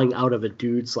flying out of a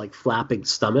dude's like flapping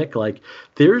stomach. Like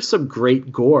there's some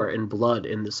great gore and blood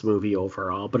in this movie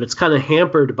overall, but it's kind of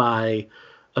hampered by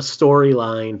a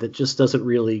storyline that just doesn't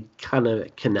really kind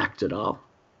of connect at all.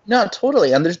 No,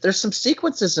 totally. And there's some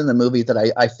sequences in the movie that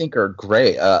I think are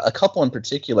great. A couple in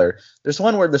particular. There's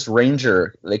one where this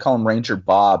ranger, they call him Ranger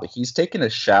Bob, he's taking a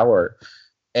shower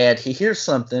and he hears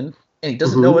something and he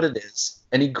doesn't know what it is.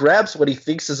 And he grabs what he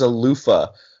thinks is a loofah,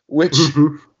 which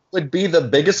would be the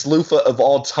biggest loofah of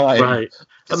all time. Right.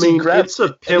 I mean, it's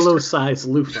a pillow-sized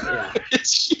loofah. Yeah.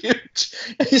 It's huge.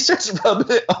 And he starts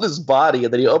rubbing it on his body,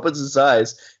 and then he opens his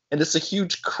eyes, and it's a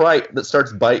huge crite that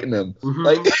starts biting him.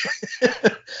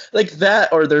 Like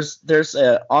that, or there's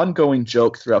an ongoing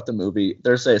joke throughout the movie.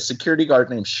 There's a security guard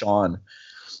named Sean,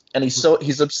 and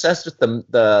he's obsessed with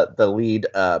the lead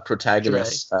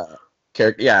protagonist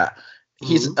character. Yeah.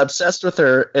 he's obsessed with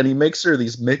her, and he makes her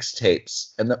these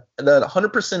mixtapes, and the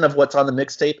 100% of what's on the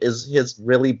mixtape is his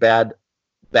really bad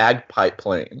bagpipe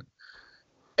playing.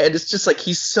 And it's just like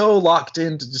he's so locked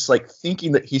into just like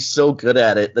thinking that he's so good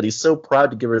at it that he's so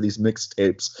proud to give her these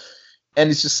mixtapes. And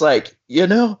he's just like,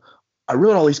 I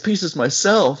wrote all these pieces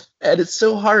myself, and it's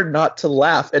so hard not to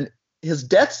laugh. And his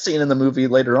death scene in the movie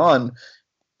later on,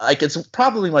 like, it's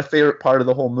probably my favorite part of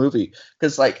the whole movie,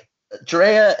 because like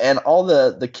Drea and all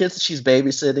the kids that she's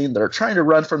babysitting, they're trying to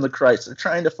run from the Christ. They're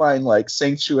trying to find like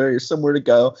sanctuary or somewhere to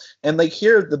go, and they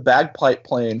hear the bagpipe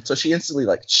playing. So she instantly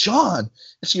like, Sean,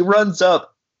 and she runs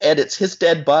up, and it's his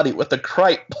dead body with the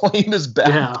Christ playing his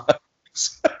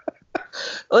bagpipes. Yeah.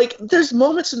 Like, there's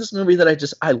moments in this movie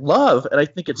that I love, and I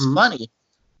think it's funny.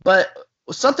 But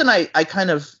something I kind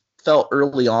of felt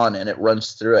early on, and it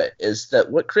runs through it, is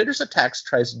that what Critters Attacks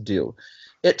tries to do,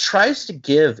 it tries to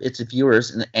give its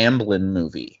viewers an Amblin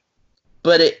movie.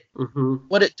 But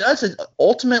what it does is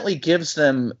ultimately gives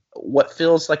them what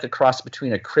feels like a cross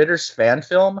between a Critters fan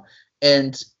film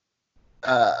and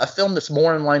a film that's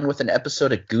more in line with an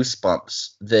episode of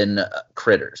Goosebumps than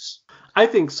Critters. I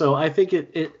think so. I think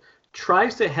it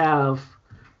tries to have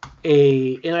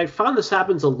and I found this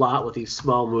happens a lot with these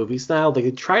small movies now.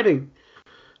 They try to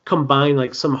combine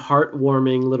like some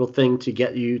heartwarming little thing to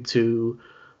get you to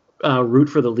root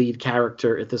for the lead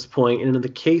character at this point. And in the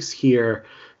case here,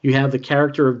 you have the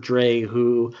character of Dre,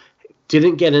 who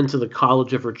didn't get into the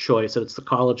college of her choice. And it's the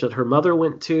college that her mother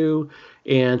went to,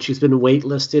 and she's been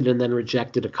waitlisted and then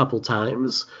rejected a couple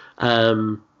times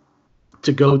to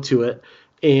go to it.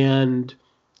 And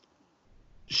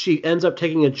she ends up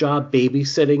taking a job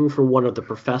babysitting for one of the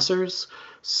professors,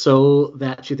 so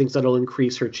that she thinks that'll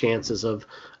increase her chances of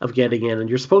getting in. And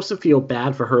you're supposed to feel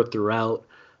bad for her throughout,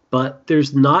 but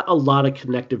there's not a lot of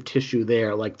connective tissue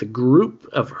there. Like the group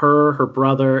of her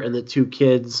brother, and the two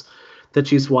kids that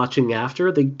she's watching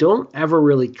after, they don't ever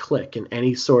really click in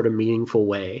any sort of meaningful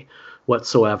way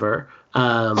whatsoever.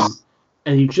 And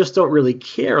you just don't really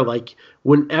care. Like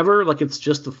whenever, like it's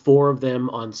just the four of them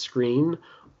on screen,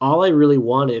 all I really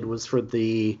wanted was for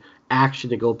the action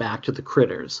to go back to the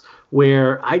critters,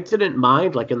 where I didn't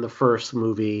mind, like in the first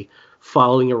movie,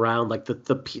 following around like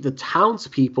the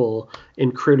townspeople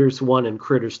in Critters 1 and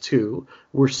Critters 2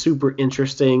 were super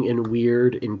interesting and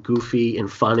weird and goofy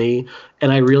and funny,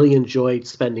 and I really enjoyed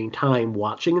spending time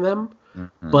watching them.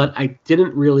 But I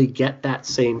didn't really get that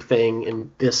same thing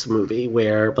in this movie,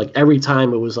 where like every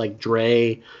time it was like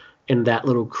Dre and that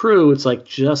little crew, it's like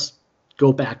just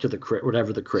go back to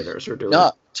whatever the critters are doing.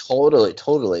 No,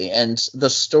 totally. And the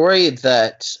story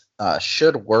that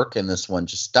should work in this one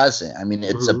just doesn't. I mean,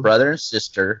 it's a brother and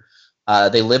sister.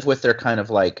 They live with their kind of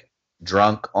like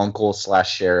drunk uncle /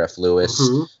 sheriff, Lewis.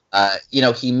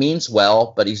 He means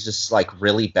well, but he's just like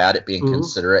really bad at being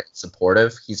considerate and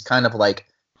supportive. He's kind of like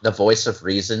the voice of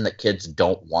reason that kids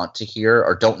don't want to hear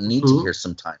or don't need to hear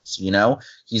sometimes. He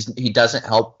doesn't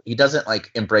help. He doesn't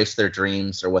like embrace their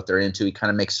dreams or what they're into. He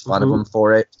kind of makes fun of them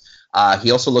for it.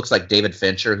 He also looks like David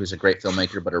Fincher, who's a great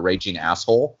filmmaker, but a raging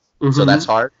asshole. So that's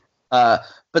hard. But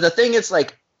the thing is,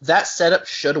 like, that setup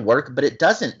should work, but it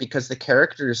doesn't, because the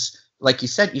characters, like you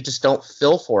said, you just don't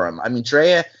feel for them. I mean,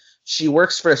 Drea, she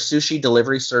works for a sushi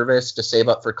delivery service to save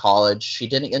up for college. She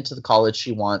didn't get into the college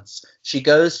she wants. She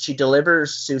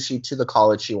delivers sushi to the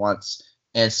college she wants,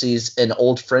 and sees an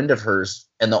old friend of hers.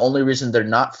 And the only reason they're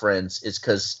not friends is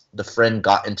because the friend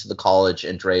got into the college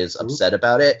and Dre is upset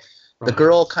about it. The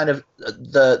girl kind of,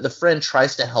 the friend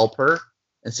tries to help her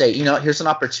and say, here's an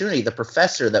opportunity. The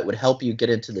professor that would help you get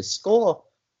into this school,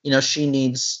 she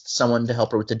needs someone to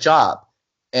help her with the job.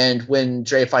 And when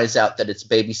Dre finds out that it's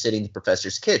babysitting the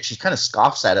professor's kid, she kind of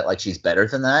scoffs at it like she's better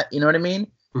than that. You know what I mean?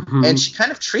 And she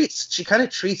kind of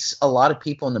treats a lot of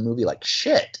people in the movie like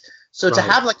shit. So to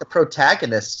have like a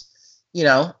protagonist,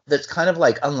 that's kind of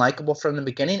like unlikable from the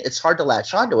beginning, it's hard to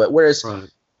latch onto it. Whereas,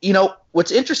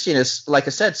 what's interesting is, like I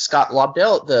said, Scott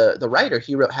Lobdell, the writer,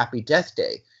 he wrote Happy Death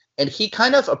Day. And he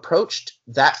kind of approached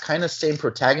that kind of same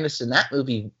protagonist in that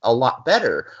movie a lot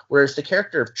better. Whereas the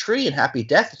character of Tree in Happy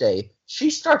Death Day,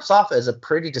 she starts off as a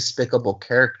pretty despicable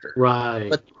character. Right.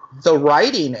 But the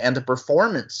writing and the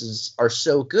performances are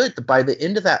so good that by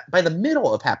the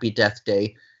middle of Happy Death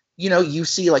Day, you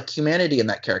see like humanity in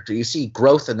that character. You see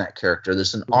growth in that character.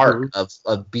 There's an arc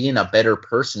of being a better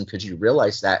person because you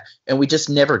realize that. And we just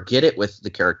never get it with the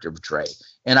character of Dre.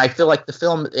 And I feel like the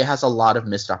film, it has a lot of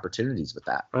missed opportunities with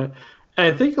that. Right.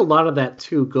 And I think a lot of that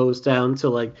too goes down to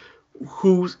like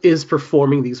who is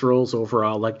performing these roles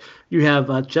overall. Like you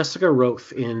have Jessica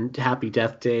Roth in Happy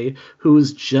Death Day,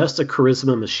 who's just a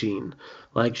charisma machine.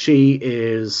 Like she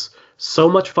is so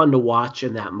much fun to watch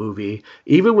in that movie.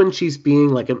 Even when she's being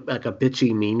like a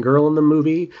bitchy mean girl in the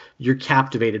movie, you're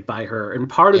captivated by her. And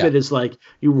part of it is like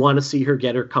you want to see her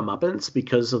get her comeuppance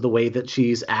because of the way that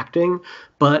she's acting,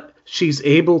 but she's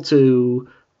able to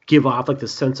give off like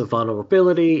this sense of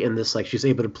vulnerability and this like she's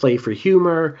able to play for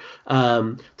humor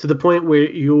to the point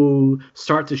where you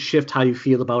start to shift how you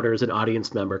feel about her as an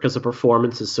audience member because the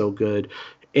performance is so good.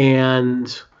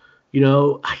 And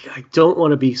I don't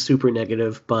want to be super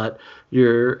negative, but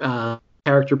your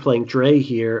character playing Dre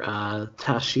here,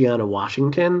 Tashiana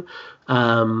Washington,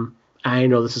 I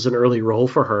know this is an early role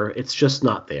for her. It's just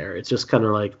not there. It's just kind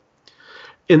of like,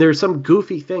 and there's some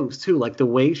goofy things too, like the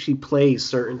way she plays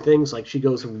certain things. Like she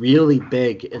goes really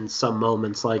big in some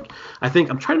moments. Like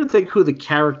I'm trying to think who the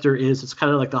character is. It's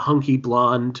kind of like the hunky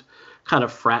blonde kind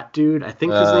of frat dude. I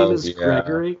think his name is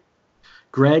Gregory.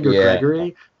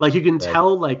 Gregory. Like you can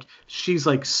tell like she's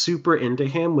like super into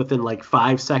him within like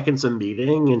 5 seconds of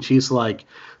meeting, and she's like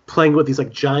playing with these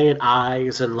like giant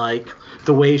eyes, and like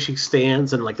the way she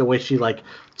stands and like the way she like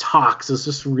talks is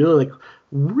just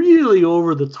really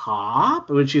over the top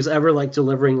when she's ever like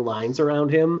delivering lines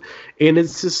around him. And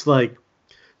it's just like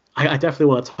I definitely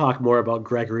want to talk more about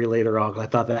Gregory later on. I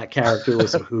thought that character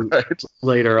was a hoot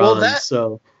later on.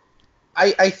 So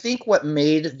I think what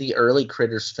made the early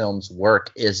Critters films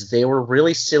work is they were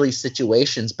really silly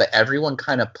situations, but everyone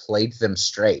kind of played them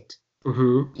straight.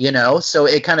 Mm-hmm. So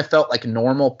it kind of felt like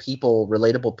normal people,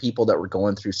 relatable people that were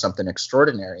going through something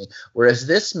extraordinary. Whereas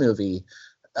this movie,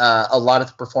 a lot of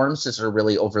the performances are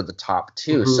really over the top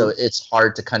too. Mm-hmm. So it's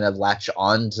hard to kind of latch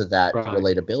on to that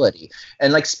relatability.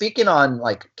 And like speaking on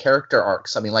like character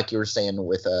arcs, I mean, like you were saying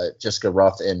with Jessica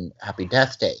Roth in Happy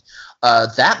Death Day,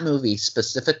 that movie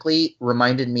specifically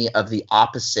reminded me of the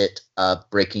opposite of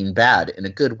Breaking Bad in a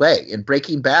good way. In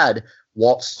Breaking Bad,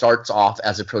 Walt starts off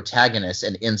as a protagonist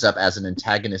and ends up as an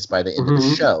antagonist by the end of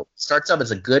the show. Starts up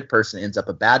as a good person, ends up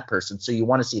a bad person. So you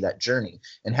want to see that journey.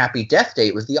 In Happy Death Day,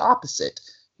 it was the opposite.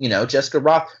 Jessica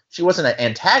Roth, she wasn't an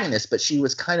antagonist, but she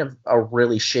was kind of a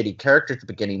really shitty character at the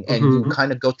beginning. And you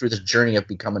kind of go through this journey of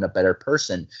becoming a better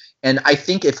person. And I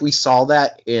think if we saw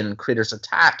that in Critters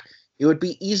Attack, it would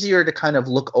be easier to kind of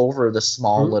look over the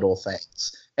small little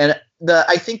things. And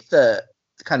I think the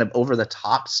kind of over the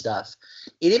top stuff,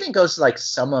 it even goes to like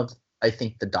some of, I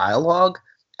think, the dialogue.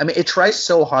 I mean, it tries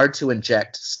so hard to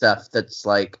inject stuff that's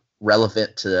like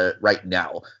relevant to right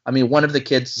now. I mean, one of the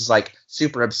kids is like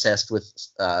super obsessed with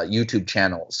YouTube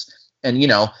channels, and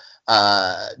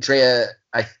Drea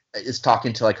is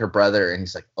talking to like her brother, and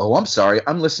he's like, "Oh, I'm sorry,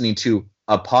 I'm listening to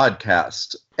a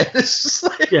podcast," and it's just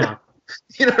like, you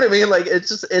know what I mean? Like it's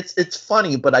just it's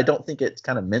funny, but I don't think it's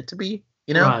kind of meant to be,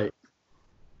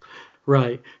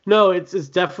 Right. No, it's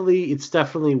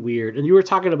definitely weird. And you were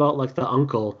talking about like the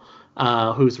uncle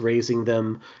who's raising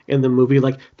them in the movie.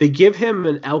 Like they give him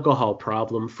an alcohol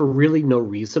problem for really no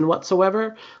reason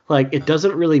whatsoever. Like it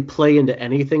doesn't really play into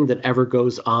anything that ever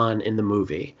goes on in the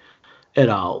movie at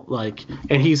all. Like,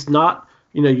 and he's not,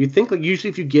 you think like usually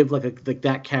if you give like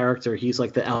that character, he's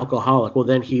like the alcoholic. Well,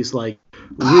 then he's like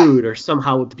rude or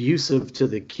somehow abusive to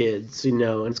the kids, and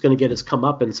it's going to get his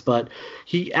comeuppance. But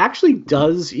he actually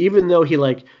does, even though he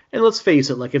like, and let's face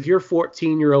it, like if your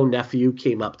 14-year-old nephew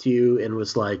came up to you and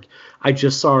was like, "I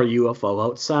just saw a UFO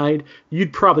outside,"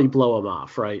 you'd probably blow him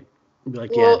off, right? You'd be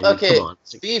like, well, yeah, dude, okay. Come on.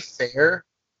 To be fair,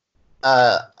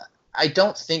 I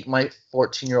don't think my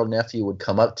 14-year-old nephew would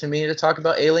come up to me to talk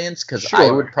about aliens, because I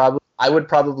would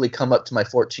probably come up to my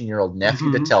 14-year-old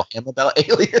nephew to tell him about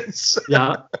aliens.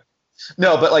 Yeah.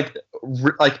 No, but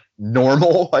like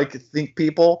normal, like think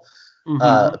people,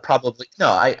 probably. No,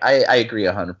 I agree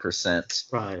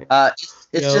 100%. Right.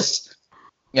 It's just,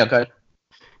 go ahead.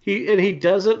 He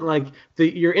doesn't like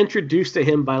you're introduced to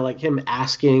him by like him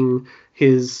asking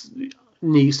his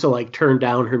niece to like turn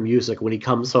down her music when he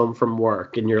comes home from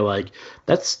work, and you're like,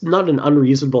 that's not an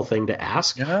unreasonable thing to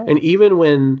ask. Yeah. And even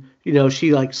when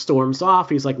she like storms off,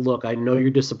 he's like, look, I know you're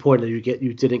disappointed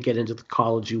you didn't get into the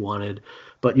college you wanted,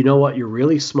 but you know what, you're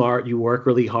really smart, you work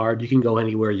really hard, you can go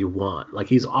anywhere you want. Like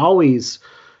he's always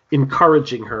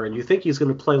encouraging her, and you think he's going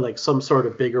to play like some sort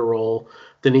of bigger role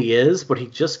than he is, but he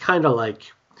just kind of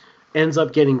like ends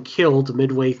up getting killed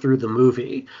midway through the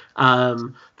movie.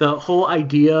 The whole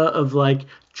idea of like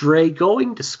Dre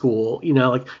going to school,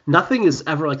 like nothing is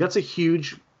ever like, that's a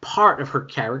huge part of her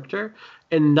character,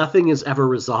 and nothing is ever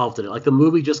resolved in it. Like the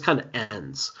movie just kind of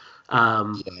ends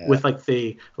with like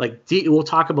we'll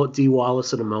talk about Dee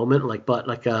Wallace in a moment,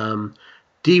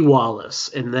 Dee Wallace,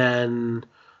 and then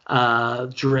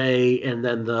Dre, and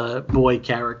then the boy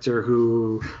character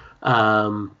who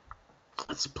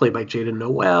it's played by Jada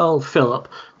Noel, Philip.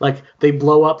 Like, they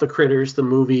blow up the critters, the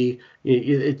movie.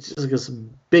 It's just this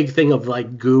big thing of,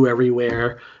 like, goo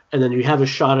everywhere. And then you have a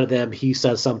shot of them, he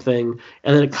says something,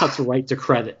 and then it cuts right to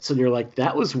credits. And you're like,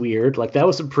 that was weird. Like, that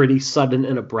was a pretty sudden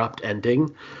and abrupt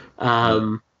ending.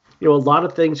 A lot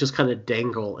of things just kind of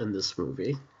dangle in this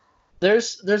movie.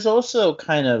 There's also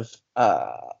kind of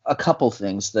a couple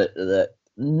things that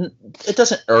it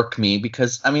doesn't irk me,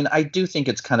 because I mean, I do think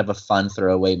it's kind of a fun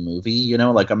throwaway movie,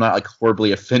 like I'm not like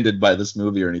horribly offended by this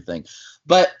movie or anything,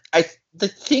 but I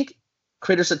think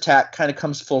Critters Attack kind of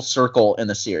comes full circle in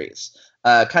the series,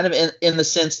 kind of in the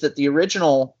sense that the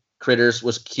original Critters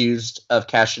was accused of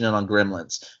cashing in on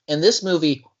Gremlins, and this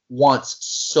movie wants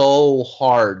so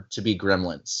hard to be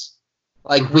Gremlins.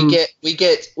 Like, we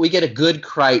get a good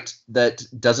Krite that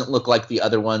doesn't look like the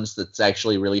other ones, that's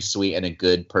actually really sweet and a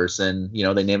good person.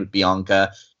 They name it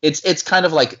Bianca. It's kind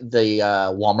of like the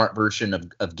Walmart version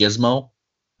of Gizmo.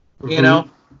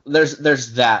 There's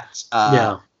that.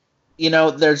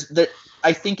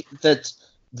 I think that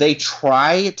they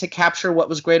try to capture what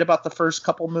was great about the first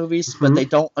couple movies, but they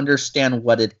don't understand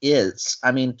what it is.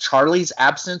 I mean, Charlie's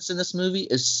absence in this movie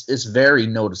is very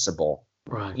noticeable.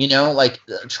 Right. Like,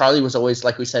 Charlie was always,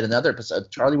 like we said in the other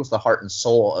episode, Charlie was the heart and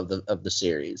soul of the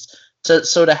series.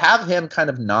 So to have him kind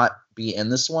of not be in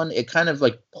this one, it kind of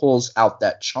like pulls out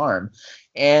that charm.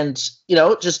 And,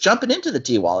 just jumping into the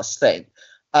Dee Wallace thing.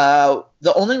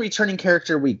 The only returning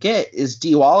character we get is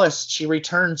Dee Wallace. She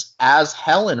returns as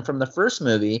Helen from the first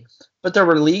movie, but there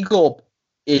were legal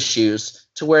issues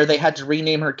to where they had to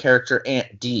rename her character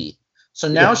Aunt Dee. So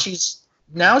now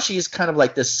she's kind of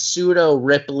like this pseudo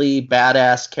Ripley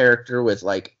badass character with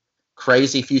like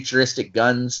crazy futuristic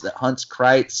guns that hunts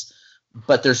Krites,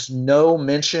 but there's no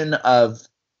mention of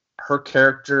her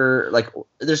character. Like,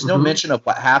 there's no mention of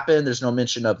what happened. There's no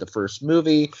mention of the first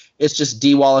movie. It's just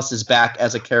Dee Wallace is back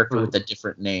as a character with a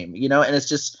different name, and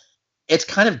it's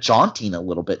kind of jaunting a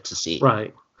little bit to see.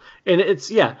 Right. And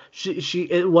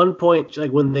she at one point,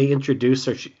 like when they introduce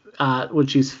her, when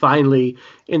she's finally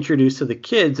introduced to the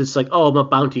kids, it's like, oh, I'm a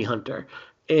bounty hunter.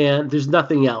 And there's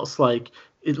nothing else. Like,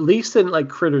 at least in like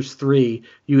Critters 3,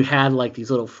 you had like these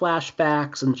little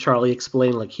flashbacks and Charlie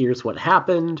explained like, here's what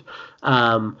happened.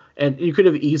 And you could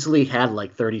have easily had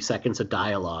like 30 seconds of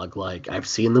dialogue. Like, I've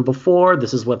seen them before.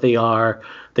 This is what they are.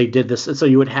 They did this. And so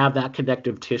you would have that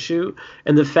connective tissue.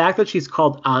 And the fact that she's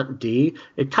called Aunt Dee,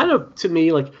 it kind of, to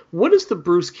me, like, what is the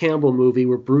Bruce Campbell movie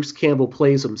where Bruce Campbell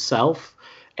plays himself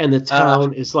and the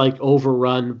town is like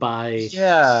overrun by...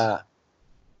 Yeah.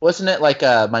 Wasn't it like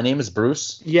My Name is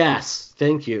Bruce? Yes,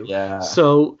 thank you. Yeah.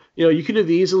 So, you could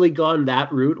have easily gone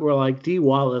that route where like Dee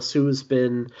Wallace, who has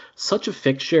been such a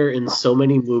fixture in so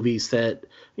many movies that,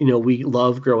 we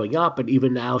love growing up, and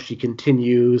even now she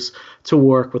continues to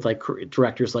work with like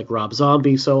directors like Rob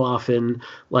Zombie so often.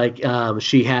 Like,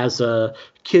 she has a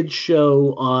kids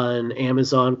show on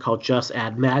Amazon called Just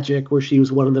Add Magic, where she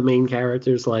was one of the main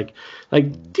characters. Like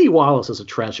Dee Wallace is a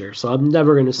treasure, so I'm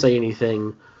never going to say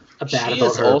anything bad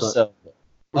about her. Also,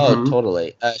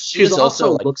 totally. She's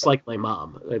also like, looks like my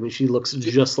mom. I mean, she looks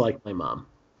just like my mom.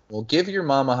 Well, give your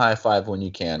mom a high five when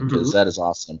you can, because that is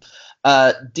awesome.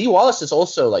 Dee Wallace is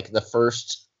also like the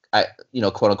first,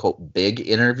 quote unquote, big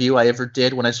interview I ever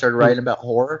did when I started writing about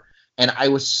horror. And I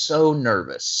was so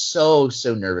nervous, so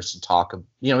nervous to talk.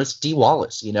 It's Dee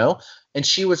Wallace, and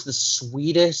she was the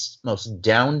sweetest, most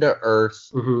down to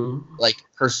earth, like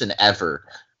person ever.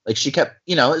 Like, she kept,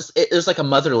 it was like a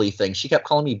motherly thing. She kept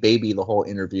calling me baby the whole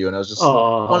interview, and I was just,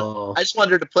 I just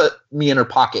wanted her to put me in her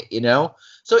pocket,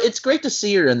 So it's great to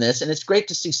see her in this, and it's great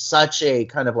to see such a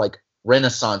kind of like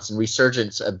renaissance and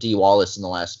resurgence of Dee Wallace in the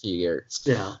last few years.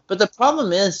 Yeah. But the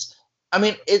problem is, I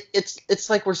mean, it's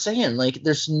like we're saying, like,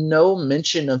 there's no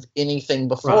mention of anything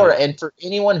before, Right. and for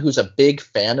anyone who's a big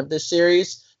fan of this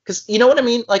series, because you know what I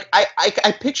mean? Like,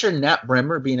 I picture Nat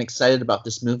Bremer being excited about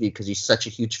this movie because he's such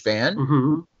a huge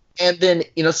fan. And then,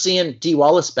 seeing Dee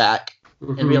Wallace back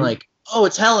and being like, oh,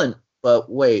 it's Helen. But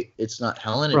wait, it's not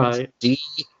Helen. Right. It's Dee,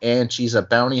 and she's a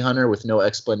bounty hunter with no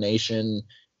explanation.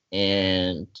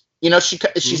 And,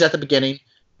 she's at the beginning,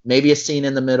 maybe a scene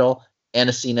in the middle, and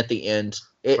a scene at the end.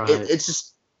 It's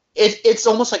just... It's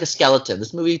almost like a skeleton.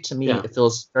 This movie, to me, It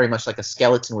feels very much like a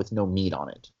skeleton with no meat on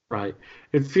it. Right.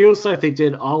 It feels like they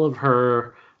did all of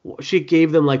her... She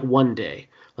gave them, like, one day.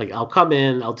 Like, I'll come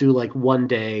in, I'll do, like, one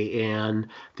day, and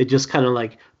they just kind of,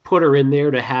 like, put her in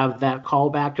there to have that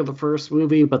callback to the first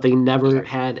movie, but they never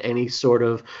had any sort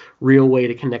of real way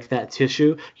to connect that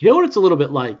tissue. You know what it's a little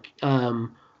bit like?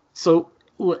 So,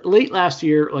 late last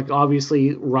year, like,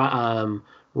 obviously,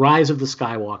 Rise of the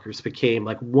Skywalkers became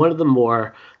like one of the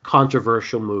more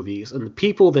controversial movies, and the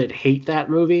people that hate that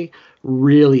movie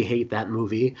really hate that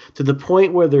movie to the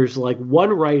point where there's like one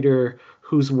writer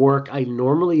whose work I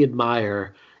normally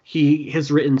admire. He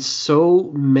has written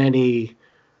so many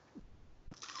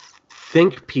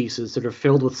think pieces that are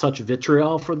filled with such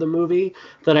vitriol for the movie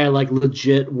that I like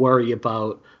legit worry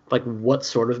about like what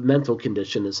sort of mental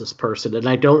condition is this person. And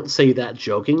I don't say that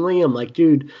jokingly. I'm like,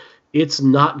 dude, it's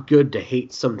not good to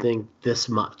hate something this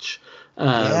much.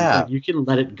 Like you can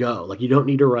let it go. Like you don't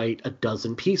need to write a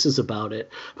dozen pieces about it.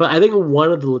 But I think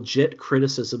one of the legit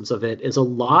criticisms of it is a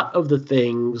lot of the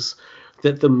things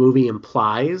that the movie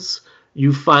implies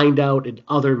you find out in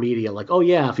other media, like, oh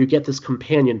yeah, if you get this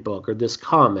companion book or this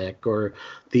comic or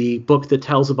the book that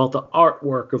tells about the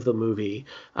artwork of the movie,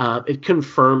 it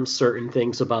confirms certain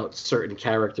things about certain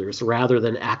characters rather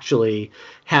than actually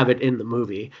have it in the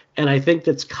movie. And I think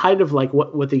that's kind of like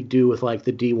what they do with like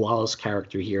the Dee Wallace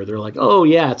character here. They're like, oh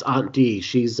yeah, it's Aunt Dee.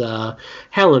 She's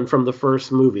Helen from the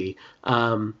first movie.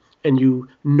 And you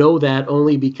know that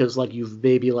only because like you've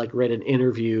maybe like read an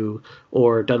interview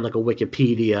or done like a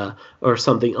Wikipedia or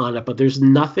something on it, but there's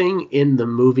nothing in the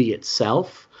movie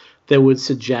itself that would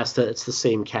suggest that it's the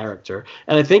same character.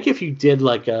 And I think if you did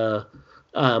like a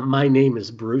My Name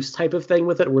is Bruce type of thing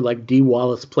with it, where like Dee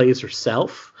Wallace plays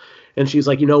herself, and she's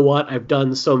like, you know what, I've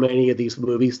done so many of these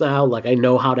movies now, like I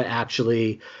know how to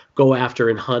actually go after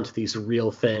and hunt these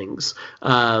real things.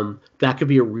 That could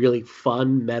be a really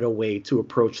fun meta way to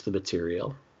approach the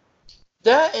material.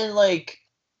 That and like,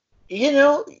 you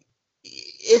know,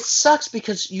 it sucks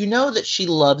because you know that she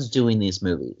loves doing these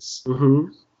movies.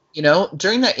 Mm-hmm. You know,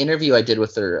 during that interview I did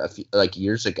with her a few, like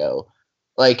years ago,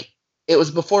 like it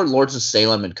was before Lords of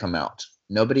Salem had come out.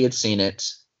 Nobody had seen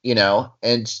it, you know,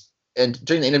 and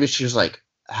during the interview she was like,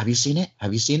 have you seen it?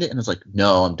 Have you seen it? And I was like,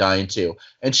 no, I'm dying to.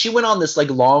 And she went on this like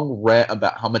long rant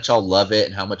about how much I'll love it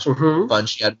and how much fun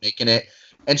she had making it.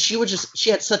 And she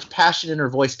had such passion in her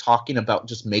voice talking about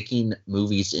just making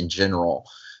movies in general.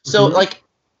 So like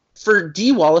for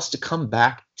Dee Wallace to come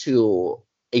back to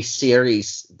a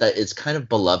series that is kind of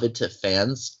beloved to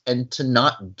fans and to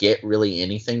not get really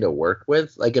anything to work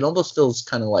with, like it almost feels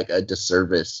kind of like a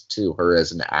disservice to her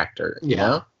as an actor. You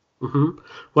know?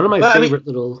 One of my favorite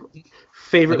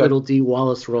little Dee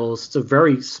Wallace roles. It's a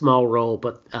very small role,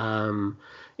 but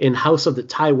in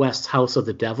Ty West's House of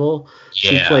the Devil,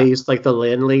 she plays like the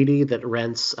landlady that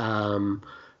rents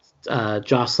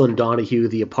Jocelyn Donahue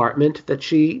the apartment that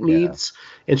she needs.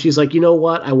 And she's like, you know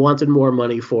what? I wanted more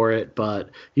money for it,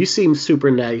 but you seem super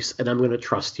nice, and I'm going to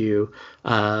trust you,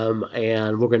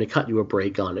 and we're going to cut you a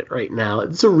break on it right now.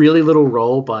 It's a really little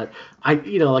role, but like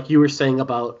you were saying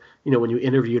about, when you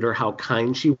interviewed her, how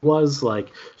kind she was.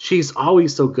 Like, she's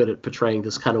always so good at portraying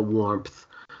this kind of warmth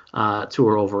to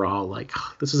her overall. Like,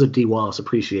 this is a Dee Wallace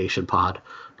appreciation pod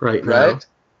right now.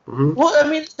 Mm-hmm. Well, I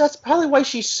mean, that's probably why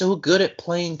she's so good at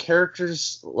playing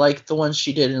characters like the ones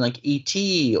she did in like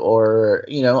E.T. or,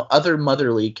 other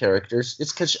motherly characters.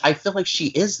 It's because I feel like she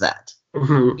is that.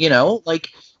 Mm-hmm.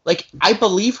 Like I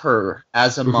believe her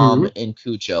as a mom in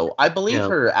Cujo. I believe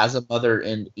her as a mother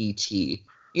in E.T.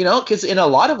 Because in a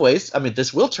lot of ways, I mean,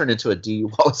 this will turn into a Dee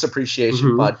Wallace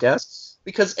appreciation podcast,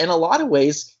 because in a lot of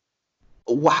ways,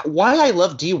 why I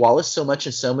love Dee Wallace so much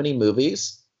in so many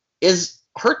movies is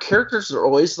her characters are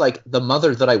always like the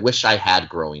mother that I wish I had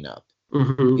growing up.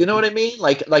 Mm-hmm. You know what I mean?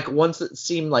 Like ones that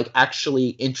seem like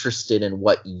actually interested in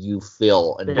what you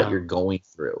feel and what you're going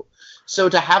through. So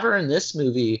to have her in this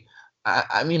movie,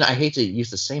 I mean, I hate to use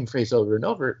the same phrase over and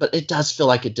over, but it does feel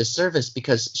like a disservice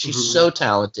because she's so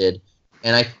talented.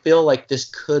 And I feel like this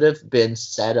could have been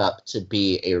set up to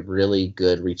be a really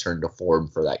good return to form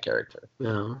for that character.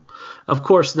 Yeah. Of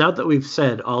course, now that we've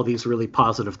said all these really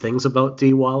positive things about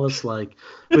Dee Wallace, like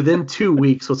within 2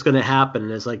 weeks, what's going to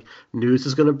happen is like news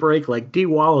is going to break. Like Dee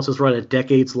Wallace has run a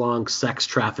decades-long sex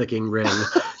trafficking ring,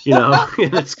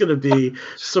 and it's going to be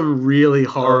some really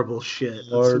horrible shit. It's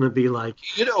going to be like,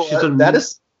 that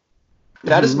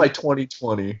is my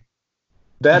 2020.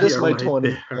 That is my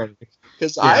 2020.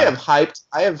 Because I have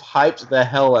hyped the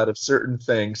hell out of certain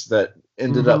things that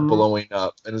ended up blowing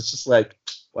up, and it's just like,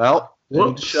 well,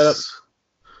 shut up.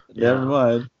 Never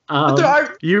mind. But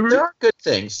there are good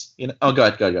things. Oh, go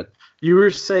ahead. You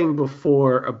were saying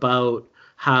before about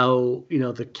how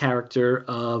the character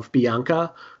of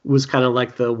Bianca was kind of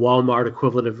like the Walmart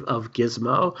equivalent of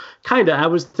Gizmo. Kind of. I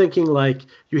was thinking like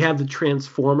you have the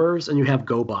Transformers and you have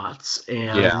GoBots,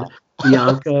 and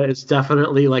Bianca is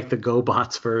definitely like the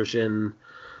GoBots version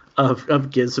of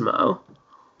Gizmo.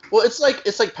 Well, it's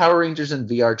like Power Rangers and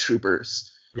VR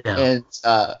Troopers. Yeah. And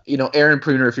Aaron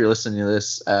Pruner, if you're listening to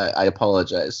this, I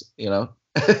apologize.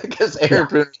 because Aaron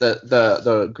Bruner,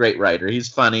 the great writer, he's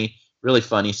funny, really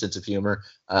funny sense of humor.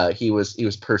 He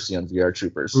was Percy on VR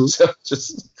Troopers. Mm-hmm. So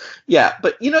just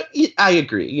but I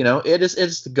agree.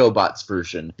 It's the GoBots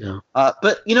version. Yeah.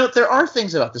 But there are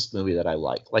things about this movie that I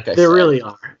like. Like I said, there really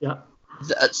are. Yeah.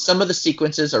 Some of the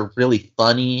sequences are really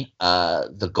funny.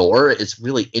 The gore is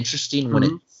really interesting when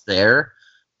it's there.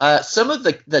 Some of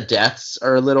the deaths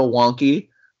are a little wonky.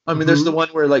 I mean, there's the one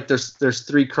where like there's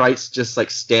three Christs just like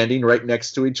standing right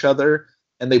next to each other,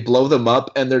 and they blow them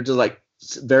up, and they're just like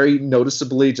very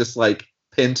noticeably just like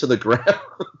pinned to the ground.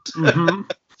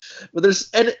 But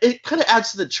it kind of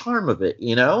adds to the charm of it,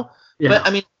 Yeah. But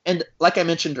I mean, and like I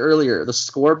mentioned earlier, the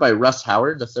score by Russ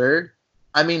Howard III.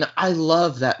 I mean, I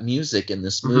love that music in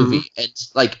this movie, and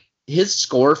like his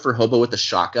score for Hobo with the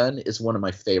Shotgun is one of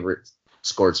my favorite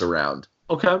scores around.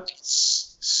 Okay. It's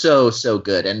so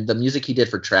good, and the music he did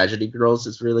for Tragedy Girls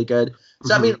is really good.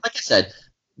 So I mean, like I said,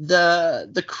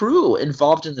 the crew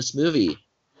involved in this movie,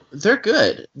 they're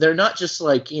good. They're not just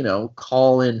like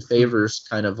call in favors,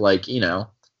 kind of like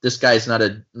this guy's not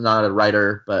a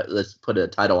writer, but let's put a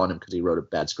title on him because he wrote a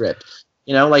bad script.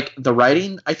 Like the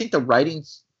writing, I think the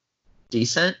writing's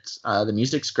decent. The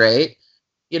music's great.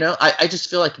 I just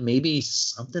feel like maybe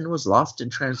something was lost in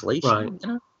translation.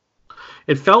 Right.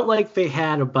 It felt like they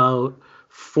had about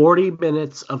 40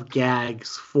 minutes of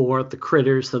gags for the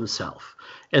critters themselves.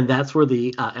 And that's where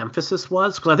the emphasis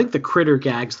was. Because I think the critter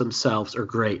gags themselves are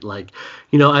great. Like,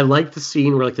 I like the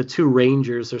scene where like the two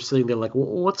rangers are sitting there like, well,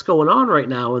 what's going on right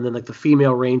now? And then like the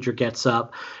female ranger gets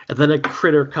up. And then a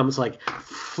critter comes like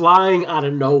flying out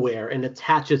of nowhere and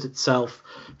attaches itself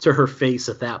to her face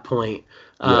at that point.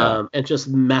 And just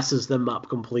messes them up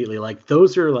completely. Like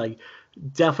those are like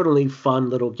definitely fun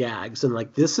little gags. And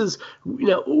like this is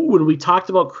when we talked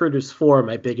about Critters 4,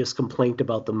 my biggest complaint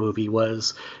about the movie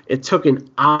was it took an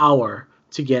hour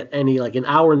to get an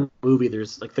hour in the movie.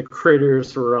 There's like the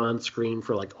critters were on screen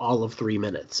for like all of 3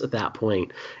 minutes at that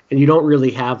point, and you don't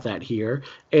really have that here.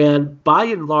 And by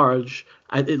and large,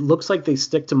 it looks like they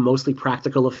stick to mostly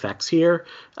practical effects here.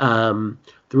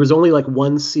 There was only like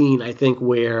one scene, I think,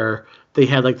 where they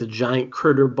had like the giant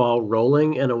critter ball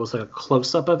rolling and it was like a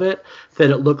close-up of it, that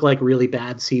it looked like really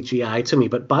bad CGI to me.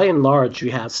 But by and large,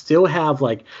 you still have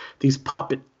like these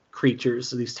puppet creatures,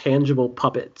 these tangible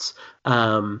puppets.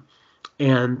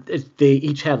 And they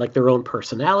each had like their own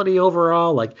personality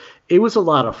overall. Like it was a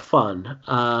lot of fun.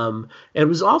 And it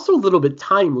was also a little bit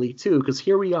timely too, because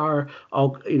here we are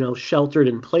all, sheltered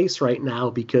in place right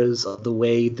now because of the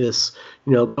way this,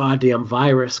 goddamn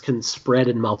virus can spread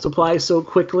and multiply so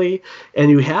quickly.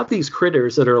 And you have these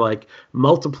critters that are like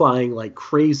multiplying like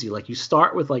crazy. Like you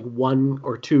start with like 1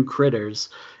 or 2 critters,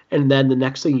 and then the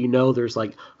next thing you know, there's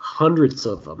like hundreds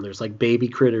of them. There's like baby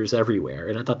critters everywhere.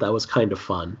 And I thought that was kind of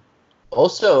fun.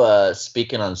 Also,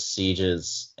 speaking on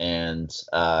sieges and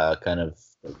kind of,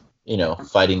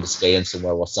 fighting to stay in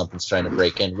somewhere while something's trying to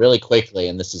break in really quickly,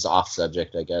 and this is off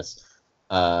subject, I guess.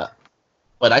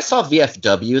 But I saw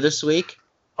VFW this week.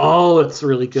 Oh, it's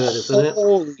really good, isn't it?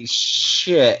 Holy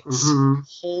shit. Mm-hmm.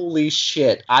 Holy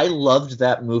shit. I loved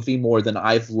that movie more than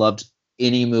I've loved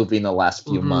any movie in the last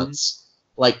few months.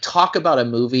 Like, talk about a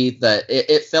movie that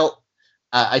it felt...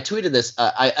 I tweeted this.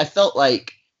 I felt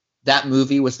like that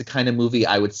movie was the kind of movie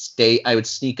I would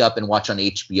sneak up and watch on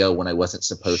HBO when I wasn't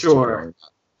supposed to.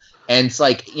 And it's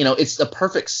like, it's the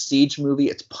perfect siege movie.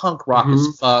 It's punk rock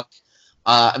as fuck.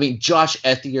 I mean, Josh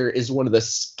Ethier is one of the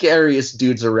scariest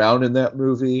dudes around in that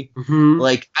movie.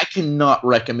 Like, I cannot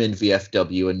recommend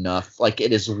VFW enough. Like,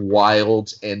 it is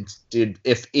wild. And dude,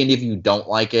 if any of you don't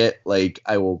like it, like,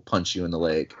 I will punch you in the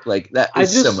leg. Like, that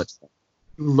is so much fun.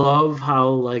 Love how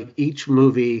like each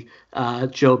movie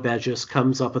Joe Begis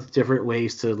comes up with different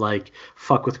ways to like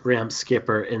fuck with Graham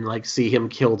Skipper and like see him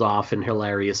killed off in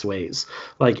hilarious ways.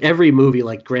 Like every movie,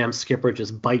 like Graham Skipper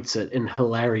just bites it in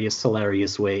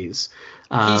hilarious ways.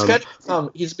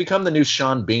 He's become the new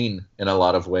Sean Bean in a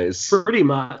lot of ways. Pretty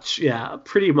much.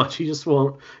 He just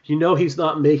won't, he's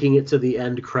not making it to the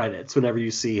end credits whenever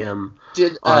you see him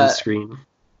on screen.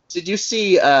 Did you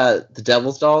see The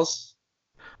Devil's Dolls?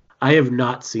 I have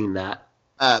not seen that.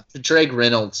 Drake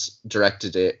Reynolds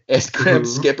directed it. And Graham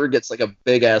Skipper gets like a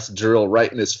big ass drill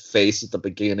right in his face at the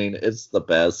beginning. It's the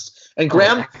best. And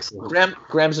Graham's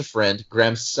a friend.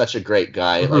 Graham's such a great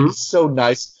guy. Like so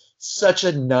nice, such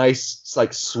a nice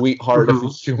like sweetheart of a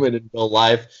human in real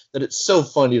life that it's so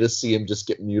funny to see him just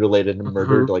get mutilated and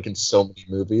murdered like in so many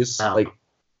movies. Like,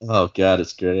 oh god,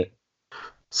 it's great.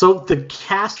 So the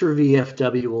cast for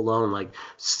VFW alone, like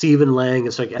Stephen Lang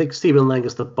is like, I think Stephen Lang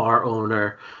is the bar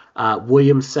owner,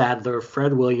 William Sadler,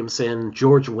 Fred Williamson,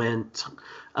 George Wendt,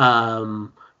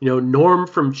 Norm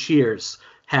from Cheers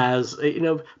has,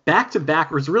 back to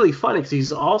back was really funny because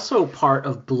he's also part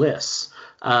of Bliss,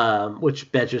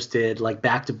 which Bedges did like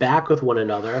back to back with one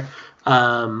another.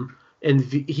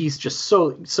 He's just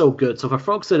so good. So for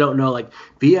folks that don't know, like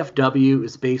VFW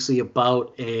is basically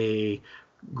about a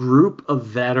group of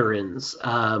veterans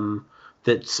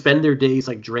that spend their days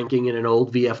like drinking in an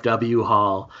old VFW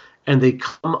hall, and they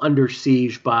come under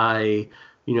siege by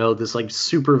this like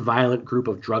super violent group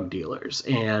of drug dealers,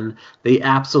 and they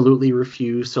absolutely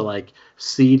refuse to like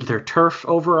cede their turf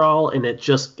overall, and it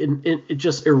just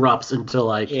erupts into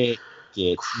like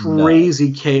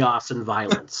crazy chaos and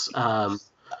violence.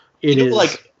 It is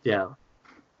like, yeah.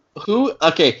 Who?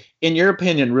 Okay, in your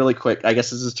opinion, really quick, I guess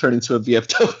this is turning to a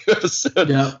VFW episode.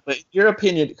 Yeah. But in your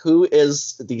opinion, who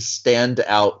is the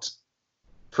standout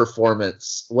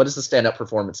performance? What is the standout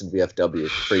performance in VFW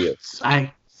for you?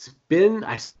 I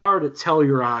started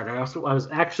Telluride. I was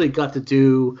actually got to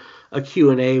do a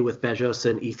Q&A with Bejos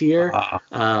and Ethier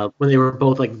when they were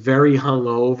both like very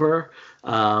hungover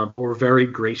or very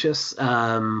gracious.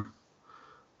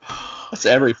 That's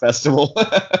every festival.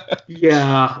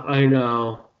 Yeah, I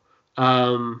know.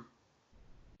 I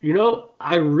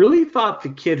really thought the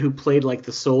kid who played like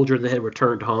the soldier that had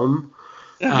returned home.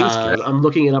 Yeah, I'm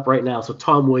looking it up right now. So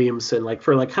Tom Williamson, like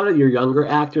for like kind of your younger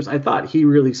actors, I thought he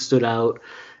really stood out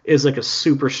as like a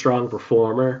super strong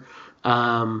performer.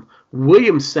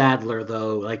 William Sadler,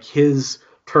 though, like his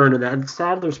turn in that,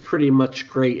 Sadler's pretty much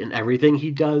great in everything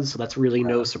he does, so that's really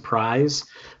no surprise.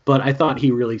 But I thought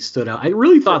he really stood out. I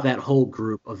really thought that whole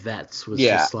group of vets was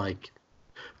just like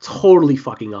totally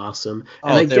fucking awesome.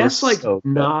 And I guess like so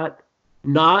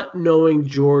not knowing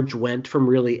George Wendt from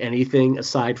really anything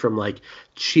aside from like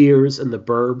Cheers and The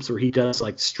Burbs, where he does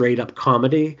like straight up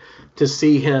comedy, to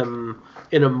see him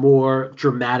in a more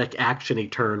dramatic action-y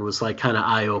turn was like kind of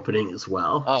eye-opening as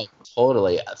well. Oh,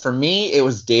 totally. For me, it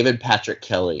was David Patrick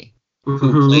Kelly,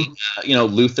 who played,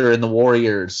 Luther in the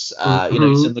Warriors.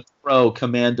 He's in The Crow,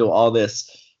 Commando, all this.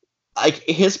 Like,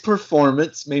 his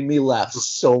performance made me laugh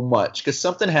so much because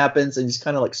something happens and he's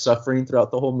kind of like suffering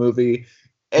throughout the whole movie.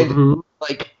 And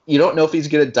like, you don't know if he's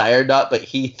gonna die or not, but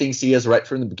he thinks he is right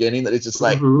from the beginning. That it's just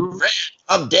like,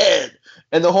 I'm dead.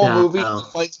 And the whole movie,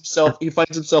 he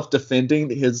finds himself defending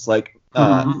his like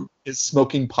his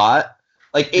smoking pot.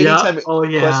 Like anytime,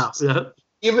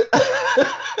 even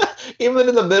even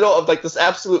in the middle of like this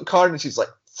absolute carnage, he's like,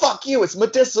 "Fuck you! It's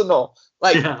medicinal."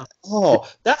 Like,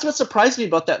 that's what surprised me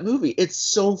about that movie. It's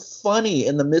so funny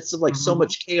in the midst of like so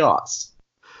much chaos.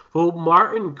 Well,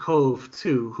 Martin Kove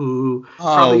too, who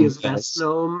probably is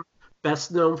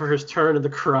best known for his turn in The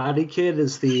Karate Kid,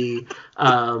 is the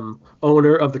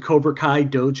owner of the Cobra Kai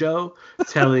dojo,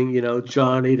 telling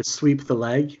Johnny to sweep the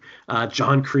leg.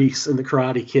 John Kreese in The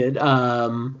Karate Kid.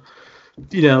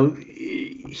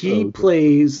 He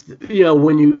plays.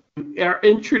 When you are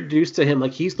introduced to him,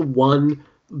 like he's the one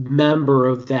member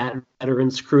of that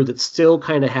veterans crew that still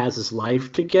kind of has his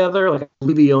life together. Like I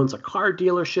believe he owns a car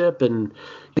dealership, and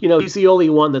he's the only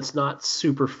one that's not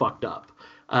super fucked up.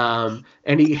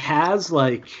 And he has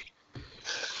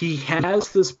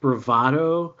this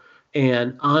bravado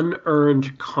and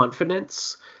unearned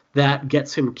confidence that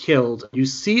gets him killed. You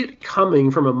see it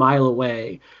coming from a mile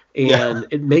away, and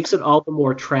it makes it all the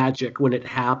more tragic when it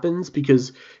happens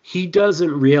because he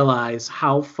doesn't realize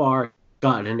how far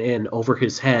gotten in over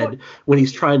his head when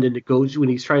he's trying to negotiate, when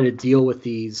he's trying to deal with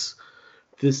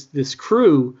this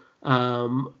crew.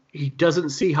 He doesn't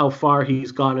see how far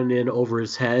he's gotten in over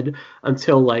his head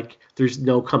until like there's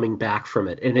no coming back from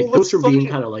it, and it goes from being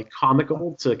kind of like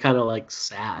comical to kind of like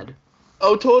sad.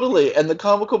 Oh, totally. And the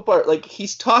comical part, like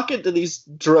he's talking to these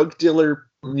drug dealer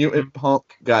mutant punk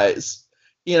guys,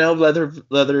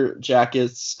 leather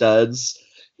jackets, studs,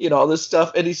 all this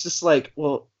stuff, and he's just like,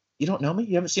 well, you don't know me?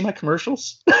 You haven't seen my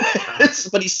commercials?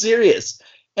 But he's serious.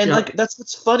 And like that's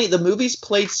what's funny. The movie's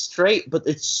played straight, but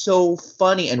it's so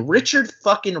funny. And Richard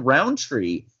fucking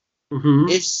Roundtree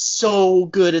is so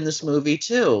good in this movie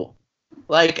too.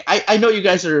 Like I know you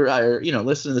guys are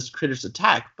listening to this Critters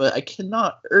Attack, but I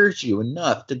cannot urge you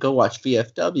enough to go watch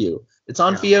VFW. It's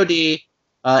on VOD.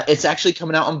 It's actually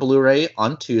coming out on Blu-ray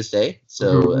on Tuesday,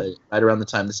 so right around the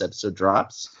time this episode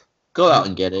drops. Go out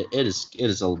and get it. It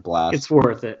is a blast. It's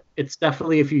worth it. It's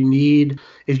definitely if you need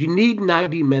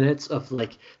 90 minutes of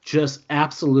like just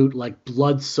absolute like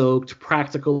blood-soaked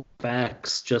practical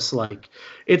effects, just like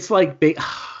it's like the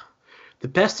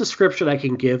best description I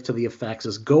can give to the effects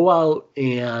is go out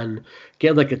and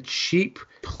get like a cheap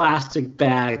plastic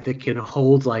bag that can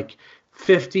hold like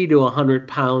 50 to 100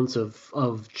 pounds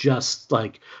of just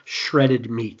like shredded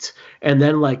meat, and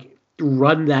then like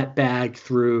run that bag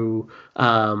through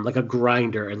like a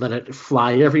grinder and let it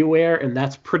fly everywhere, and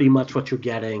that's pretty much what you're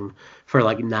getting for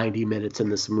like 90 minutes in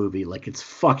this movie. Like, it's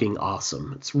fucking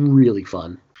awesome. It's really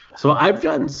fun. So I've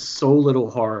done so little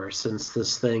horror since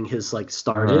this thing has like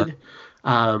started.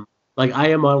 Like I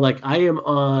am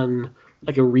on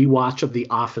like a rewatch of The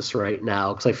Office right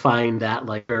now because I find that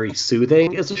like very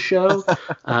soothing as a show.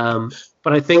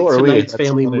 But I think tonight's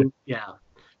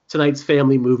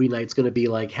family movie night's going to be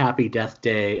like Happy Death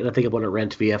Day, and I think I'm going to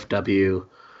rent VFW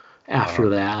after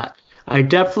that. I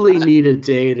definitely need a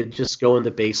day to just go in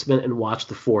the basement and watch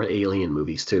the 4 Alien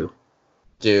movies too.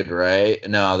 Dude, right?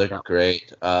 No, they're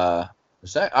great.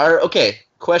 Okay,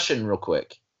 question real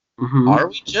quick. Mm-hmm. Are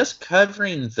we just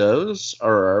covering those,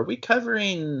 or are we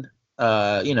covering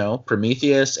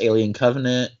Prometheus, Alien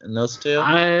Covenant, and those two?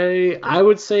 I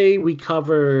would say we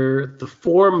cover the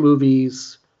 4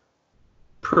 movies,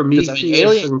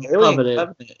 Prometheus and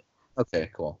Covenant. Okay,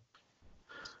 cool.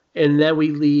 And then we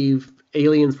leave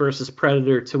Aliens versus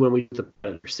Predator to when we do the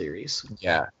Predator series.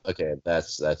 Yeah, okay,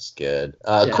 that's good.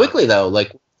 Quickly though,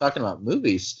 like talking about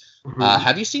movies,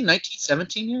 have you seen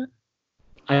 1917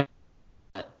 yet?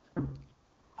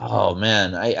 Oh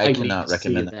man, I cannot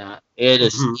recommend that. It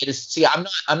is. See,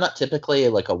 I'm not typically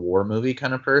like a war movie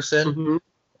kind of person. Mm-hmm.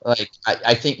 Like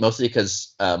I think mostly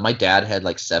because my dad had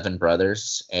like 7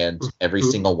 brothers, and every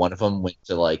single one of them went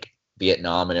to like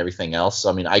Vietnam and everything else. So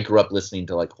I mean, I grew up listening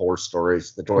to like horror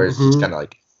stories. The stories just kind of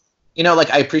like,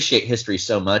 like I appreciate history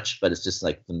so much, but it's just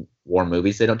like the war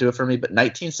movies, they don't do it for me. But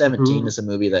 1917 is a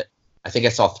movie that I think I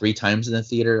saw 3 times in the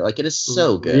theater. Like, it is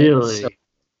so good. Really?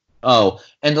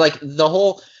 And like the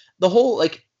whole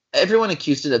like, everyone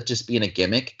accused it of just being a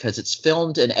gimmick because it's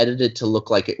filmed and edited to look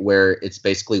like it, where it's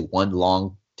basically one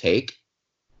long take.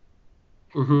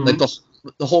 Like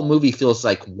the whole movie feels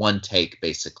like one take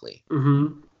basically.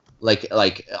 Like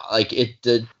it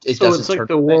so it's like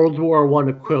the World War I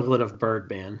equivalent of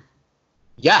Birdman.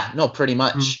 Yeah, no, pretty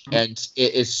much. And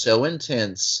it is so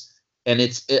intense, and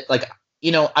it's like,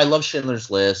 I love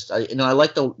Schindler's List. I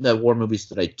like the war movies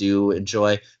that I do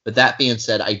enjoy. But that being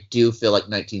said, I do feel like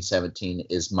 1917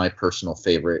 is my personal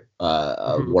favorite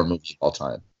war movie of all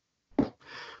time.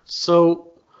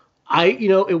 So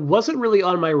it wasn't really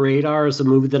on my radar as a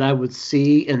movie that I would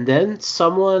see, and then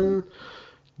someone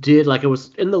did, like, it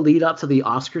was in the lead up to the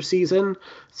Oscar season,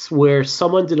 where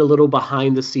someone did a little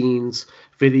behind the scenes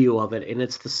video of it, and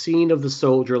it's the scene of the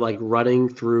soldier like running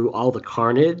through all the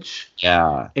carnage.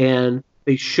 Yeah. And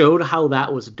they showed how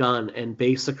that was done, and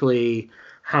basically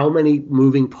how many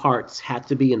moving parts had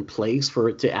to be in place for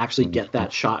it to actually get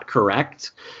that shot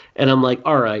correct. And I'm like,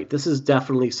 all right, this is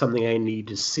definitely something I need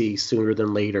to see sooner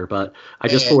than later, but I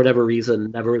just, for whatever reason,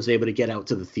 never was able to get out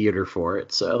to the theater for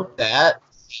it. So that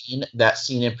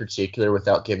scene in particular,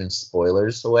 without giving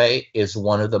spoilers away, is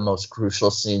one of the most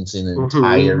crucial scenes in the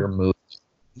entire movie.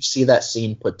 You see that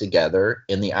scene put together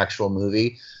in the actual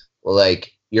movie,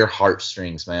 like, your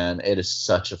heartstrings, man. It is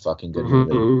such a fucking good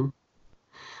movie.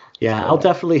 Yeah, I'll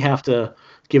definitely have to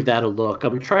give that a look.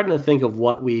 I'm trying to think of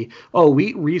what we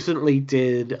recently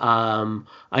did.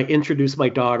 I introduced my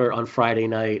daughter on Friday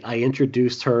night. I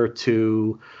introduced her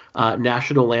to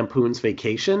National Lampoon's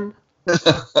Vacation.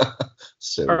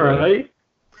 So all right.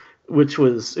 Which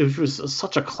was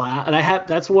such a class, and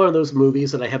that's one of those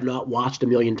movies that I have not watched a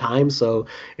million times, so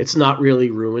it's not really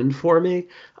ruined for me.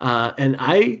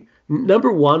 And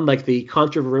number one, like, the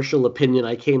controversial opinion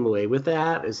I came away with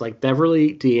that is like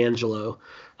Beverly D'Angelo.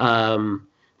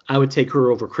 I would take her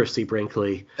over Christy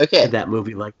Brinkley in that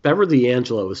movie. Like, Beverly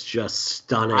D'Angelo was just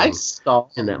stunning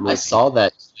in that movie. I saw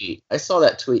that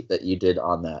tweet that you did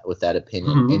on that with that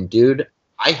opinion, and dude,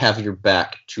 I have your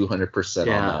back 200% on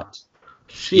that.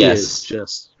 She is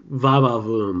just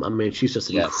va-va-voom. I mean, she's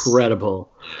just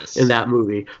incredible in that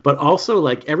movie. But also,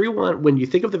 like, everyone, when you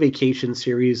think of the Vacation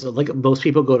series, like, most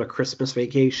people go to Christmas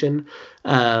Vacation,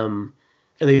 and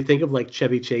they think of, like,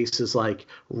 Chevy Chase's, like,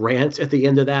 rant at the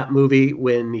end of that movie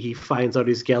when he finds out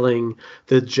he's getting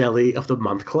the Jelly of the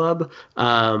Month Club.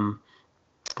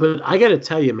 But I got to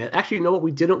tell you, man, actually, you know what?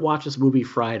 We didn't watch this movie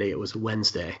Friday. It was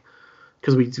Wednesday.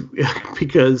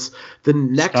 Because the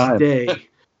next day...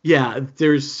 Yeah,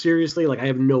 there's seriously, like, I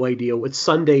have no idea. It's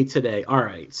Sunday today. All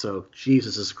right, so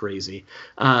Jesus is crazy.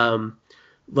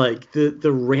 Like,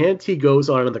 the rant he goes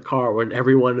on in the car when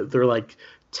they're like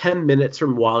 10 minutes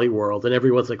from Wally World, and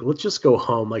everyone's like, let's just go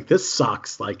home. Like, this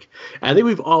sucks. Like, I think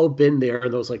we've all been there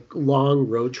in those, like, long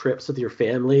road trips with your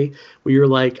family where you're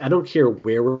like, I don't care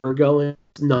where we're going.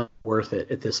 It's not worth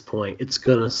it at this point. It's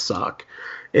gonna suck.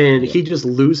 And he just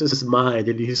loses his mind,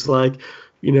 and he's like,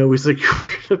 He's like,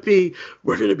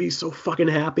 we're gonna be so fucking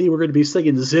happy. We're gonna be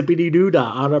singing zippity doo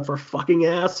dah out of our fucking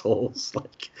assholes.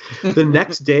 Like the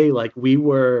next day, like we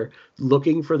were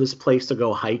looking for this place to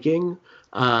go hiking.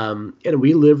 And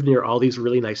we lived near all these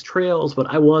really nice trails, but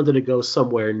I wanted to go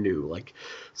somewhere new. Like,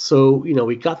 so,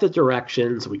 we got the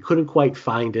directions, we couldn't quite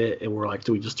find it. And we're like,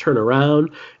 do we just turn around?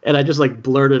 And I just like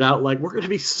blurted out, like, we're going to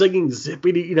be singing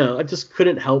zippity, I just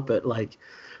couldn't help it. Like,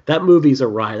 that movie's a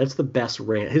riot. That's the best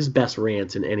rant, his best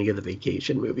rant in any of the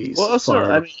vacation movies. Well,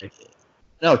 also,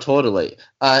 no, totally.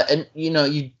 And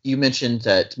you mentioned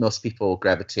that most people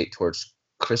gravitate towards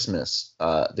Christmas,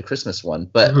 the Christmas one,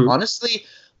 but honestly,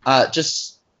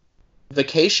 just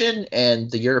Vacation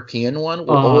and the European one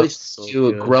were always so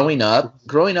two. Growing up,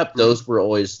 those were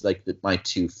always like my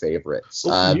two favorites.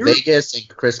 Vegas and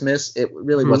Christmas, it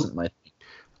really wasn't my thing.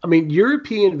 I mean,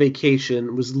 European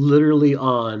Vacation was literally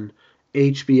on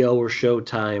HBO or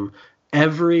Showtime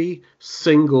every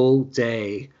single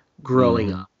day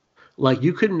growing up. Like,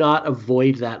 you could not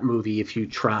avoid that movie if you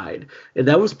tried. And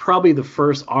that was probably the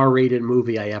first R-rated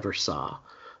movie I ever saw.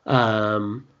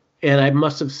 And I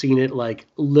must have seen it like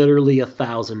literally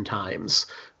 1,000 times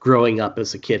growing up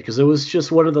as a kid, because it was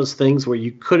just one of those things where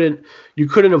you couldn't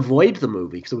avoid the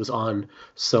movie because it was on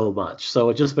so much. So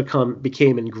it just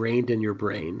became ingrained in your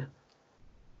brain.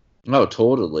 Oh,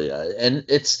 totally. And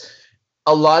it's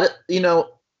a lot of,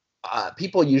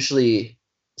 people usually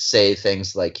say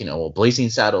things like, well, Blazing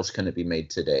Saddles couldn't be made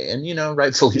today. And,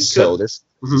 rightfully so. There's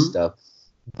stuff.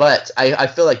 But I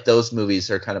feel like those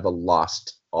movies are kind of a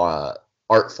lost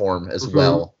art form as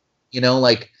well. In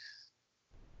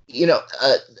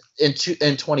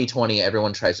 2020,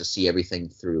 everyone tries to see everything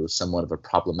through somewhat of a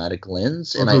problematic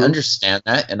lens. And I understand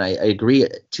that. And I agree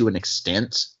to an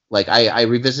extent. Like, I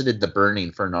revisited The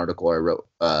Burning for an article I wrote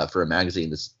for a magazine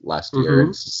this last year.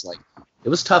 It's just like, it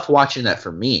was tough watching that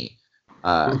for me.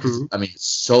 Because I mean, it's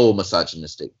so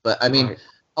misogynistic. But I mean,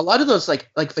 a lot of those like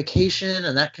Vacation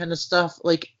and that kind of stuff,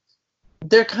 like,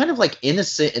 they're kind of like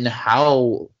innocent in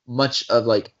how much of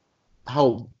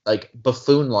how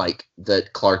buffoon like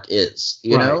that Clark is,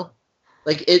 you know?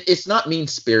 Like, it's not mean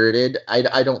spirited.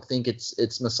 I don't think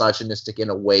it's misogynistic in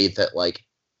a way that like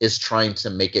is trying to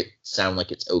make it sound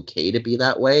like it's okay to be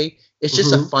that way. It's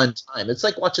just a fun time. It's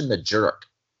like watching The Jerk,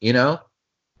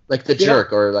 like The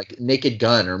Jerk or like Naked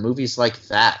Gun or movies like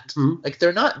that. Like,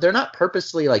 they're not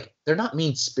purposely like, they're not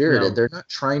mean spirited. No. They're not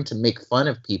trying to make fun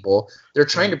of people. They're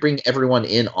trying to bring everyone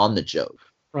in on the joke.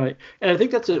 Right. And I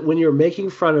think that's it. When you're making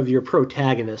fun of your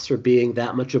protagonist for being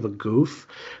that much of a goof,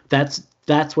 that's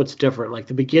what's different. Like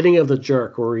the beginning of The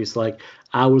Jerk, where he's like,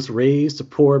 I was raised a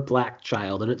poor black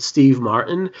child, and it's Steve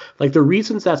Martin. Like, the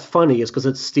reasons that's funny is because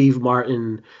it's Steve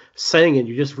Martin saying it.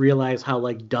 You just realize how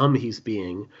like dumb he's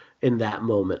being in that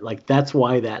moment. Like, that's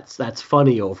why that's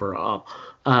funny overall.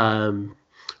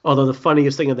 Although the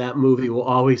funniest thing in that movie will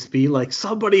always be like,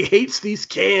 somebody hates these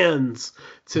cans.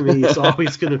 To me, it's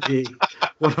always going to be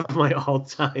one of my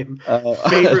all-time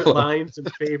favorite lines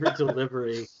and favorite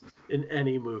delivery in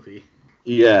any movie.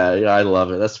 Yeah, I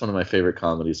love it. That's one of my favorite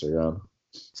comedies around.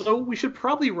 So we should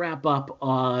probably wrap up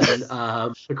on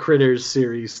the Critters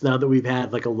series now that we've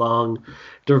had like a long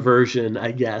diversion,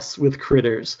 I guess, with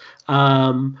Critters.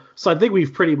 So I think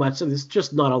we've pretty much, there's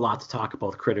just not a lot to talk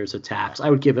about Critters Attacks. I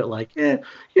would give it like,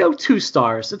 2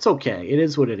 stars. It's okay. It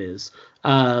is what it is.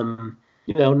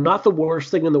 Not the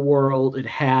worst thing in the world. It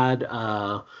had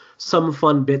some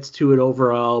fun bits to it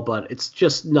overall, but it's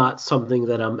just not something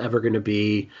that I'm ever going to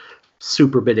be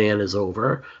super bananas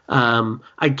over.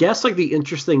 I guess like the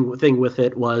interesting thing with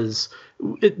it was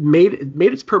it made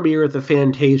its premiere at the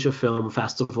Fantasia Film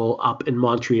Festival up in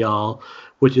Montreal,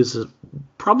 which is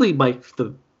probably my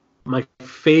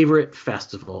favorite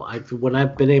festival. When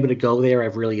I've been able to go there,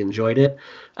 I've really enjoyed it.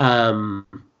 And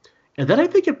then I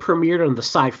think it premiered on the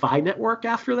Sci-Fi Network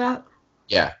after that.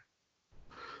 Yeah.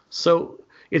 So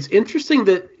it's interesting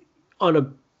that on a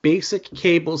basic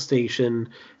cable station,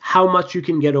 how much you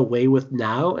can get away with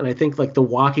now. And I think like The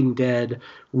Walking Dead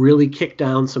really kicked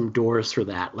down some doors for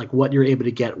that, like what you're able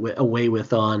to get away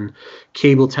with on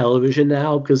cable television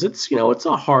now, because it's it's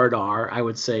a hard R, I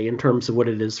would say, in terms of what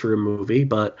it is for a movie,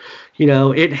 but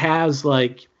it has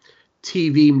like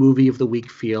TV movie of the week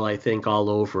feel, I think, all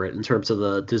over it in terms of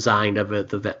the design of it,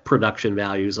 the production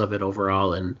values of it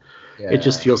overall, and it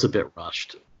just feels a bit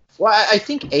rushed. Well, I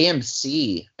think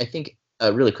AMC,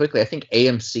 really quickly, I think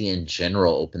AMC in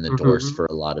general opened the doors for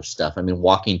a lot of stuff. I mean,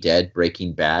 Walking Dead,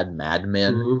 Breaking Bad, Mad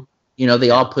Men,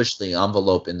 they all push the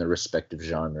envelope in the respective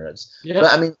genres. Yeah.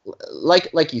 But I mean,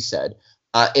 like you said,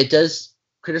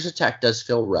 Critters Attack does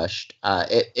feel rushed.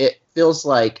 It feels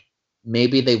like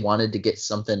maybe they wanted to get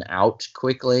something out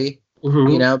quickly Mm-hmm.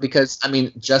 You know, because I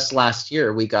mean, just last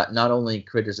year we got not only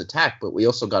Critters Attack, but we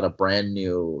also got a brand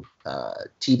new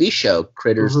TV show,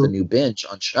 Critters: The New Binge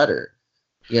on Shudder.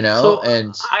 You know, So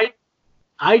and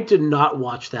I did not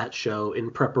watch that show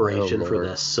in preparation for Lord.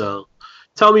 this. So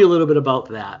tell me a little bit about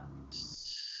that.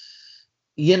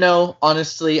 You know,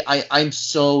 honestly, I'm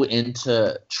so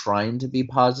into trying to be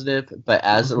positive, but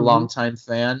as a longtime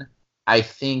fan, I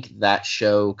think that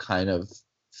show kind of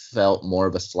felt more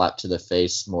of a slap to the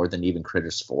face more than even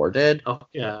Critters 4 did. Oh,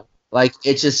 yeah. Like,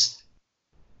 it just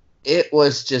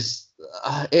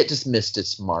missed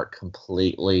its mark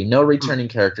completely. No returning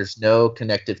characters, no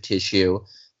connective tissue.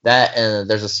 That, and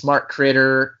there's a smart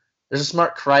critter. There's a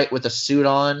smart Krite with a suit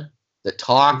on that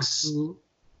talks. Mm-hmm.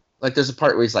 Like, there's a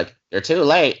part where he's like, "You're too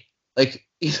late." Like,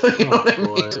 you know what I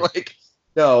mean? Like,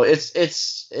 no, it's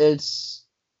that's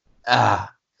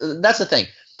the thing.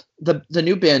 The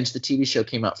new Binge, the TV show,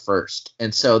 came out first,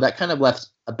 and so that kind of left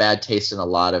a bad taste in a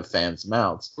lot of fans'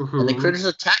 mouths. And then Critters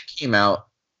Attack came out,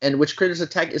 and which Critters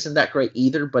Attack isn't that great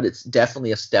either, but it's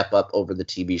definitely a step up over the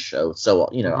TV show. So,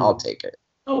 you know, I'll take it.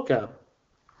 Okay.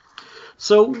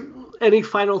 So, any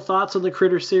final thoughts on the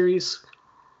Critter series?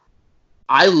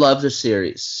 I love the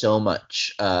series so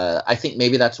much. I think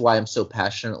maybe that's why I'm so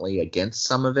passionately against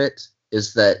some of it,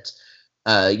 is that,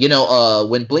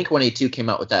 when Blink-182 came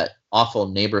out with that awful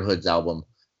Neighborhoods album,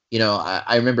 you know,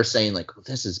 I remember saying, like,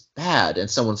 this is bad. And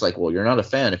someone's like, well, you're not a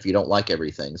fan if you don't like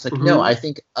everything. It's like, no, I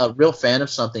think a real fan of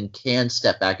something can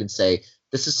step back and say,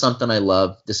 this is something I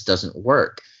love. This doesn't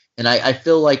work. And I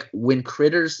feel like when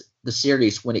Critters, the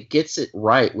series, when it gets it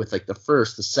right with, like, the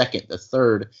first, the second, the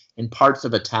third, and parts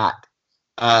of Attack,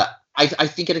 I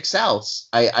think it excels.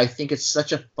 I think it's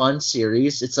such a fun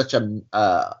series. It's such a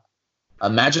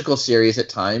magical series at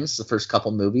times. The first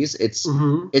couple movies, it's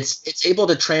able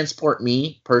to transport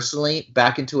me personally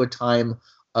back into a time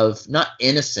of not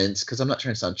innocence, because I'm not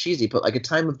trying to sound cheesy, but like a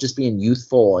time of just being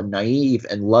youthful and naive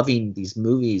and loving these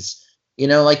movies. You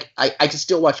know, like I can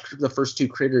still watch the first two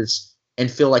Critters and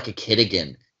feel like a kid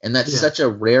again, and that's such a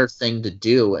rare thing to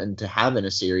do and to have in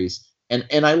a series. And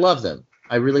I love them.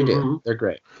 I really do. They're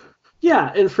great.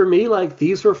 Yeah, and for me, like,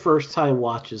 these were first time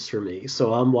watches for me.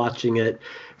 So I'm watching it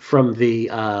from the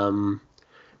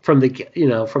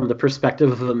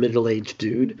perspective of a middle-aged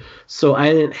dude. So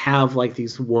I didn't have like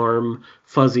these warm,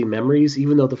 fuzzy memories,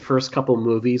 even though the first couple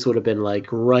movies would have been like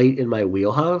right in my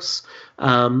wheelhouse.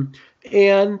 And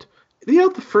you know,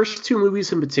 the first two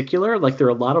movies in particular, like, they're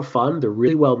a lot of fun. They're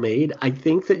really well made. I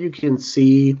think that you can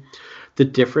see the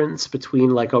difference between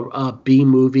like a B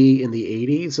movie in the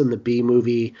 80s and the B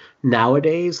movie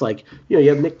nowadays. Like, you know, you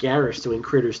have Nick Garris doing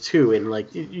Critters 2, and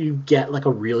like you get like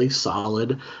a really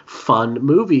solid, fun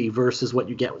movie versus what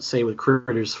you get, say, with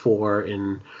Critters 4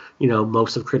 and, you know,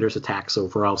 most of Critters Attacks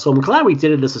overall. So I'm glad we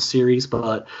did it as a series,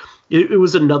 but it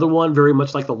was another one very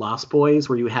much like The Lost Boys,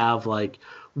 where you have like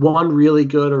one really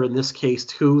good, or in this case,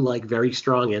 two like very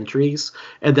strong entries,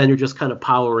 and then you're just kind of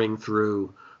powering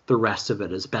through the rest of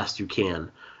it as best you can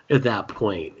at that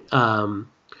point.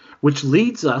 Which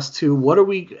leads us to, what do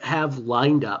we have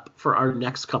lined up for our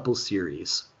next couple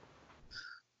series?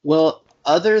 Well,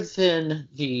 other than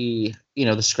the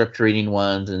script reading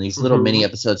ones and these little mini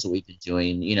episodes that we've been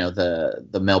doing, you know,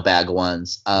 the mailbag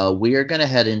ones, we are going to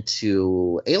head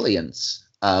into Aliens,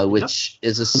 which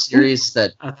is a series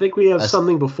that I think we have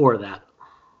something before that.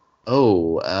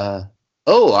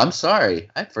 Oh, I'm sorry.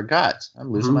 I forgot.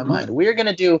 I'm losing my mind. We're going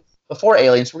to do, before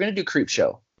Aliens, we're going to do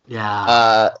Creepshow.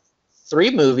 Yeah.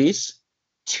 3 movies,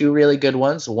 2 really good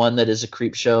ones, one that is a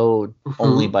Creepshow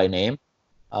only by name.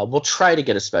 We'll try to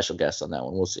get a special guest on that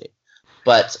one. We'll see.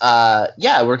 But,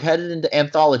 we're headed into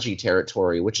anthology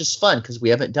territory, which is fun because we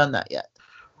haven't done that yet.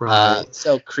 Right.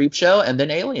 So Creepshow and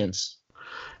then Aliens.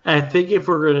 I think if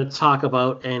we're going to talk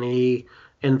about any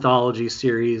anthology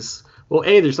series, well,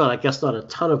 there's not a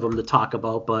ton of them to talk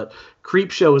about, but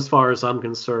Creepshow, as far as I'm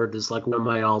concerned, is like one of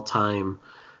my all-time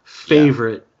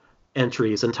favorite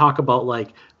entries. And talk about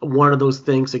like one of those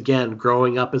things, again,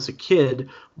 growing up as a kid,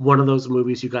 one of those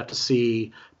movies you got to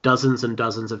see dozens and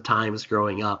dozens of times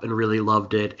growing up and really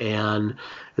loved it. And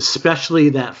especially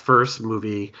that first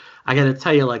movie, I got to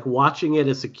tell you, like, watching it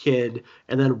as a kid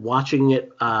and then watching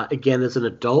it again as an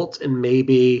adult, and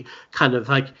maybe kind of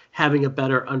like having a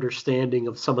better understanding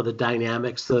of some of the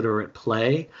dynamics that are at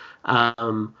play,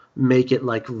 make it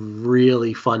like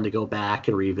really fun to go back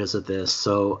and revisit this.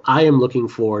 So I am looking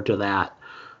forward to that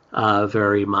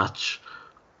very much.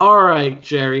 All right,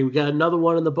 Jerry, we got another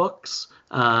one in the books.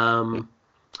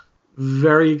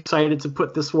 Very excited to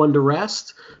put this one to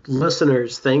rest.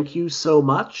 Listeners, thank you so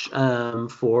much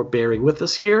for bearing with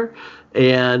us here.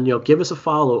 And, you know, give us a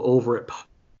follow over at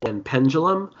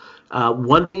Pendulum.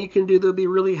 One thing you can do that would be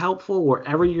really helpful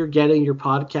wherever you're getting your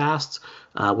podcasts,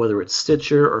 whether it's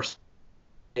Stitcher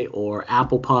or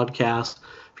Apple Podcasts.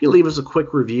 If you leave us a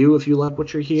quick review if you like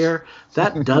what you're hear,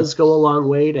 that does go a long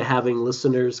way to having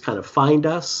listeners kind of find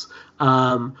us.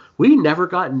 We never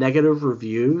got negative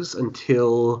reviews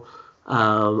until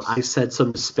I said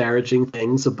some disparaging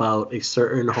things about a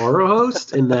certain horror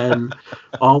host, and then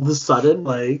all of a sudden,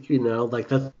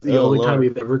 that's the only time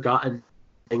we've ever gotten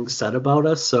things said about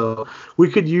us. So we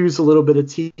could use a little bit of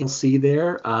TLC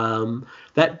there.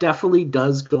 That definitely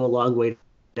does go a long way to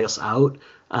get us out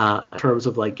in terms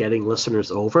of getting listeners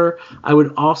over. I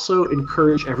would also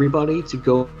encourage everybody to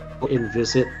go and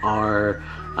visit our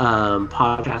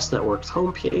podcast network's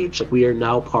homepage. We are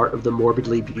now part of the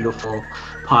Morbidly Beautiful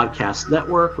podcast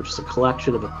network, which is a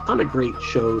collection of a ton of great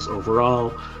shows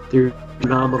overall. There's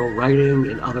phenomenal writing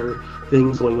and other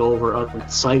things going over on the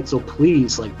site, so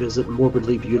please visit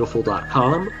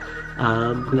morbidlybeautiful.com.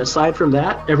 And aside from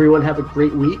that, everyone have a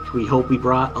great week. We hope we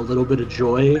brought a little bit of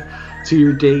joy to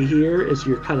your day here as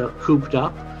you're kind of cooped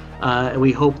up, and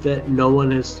we hope that no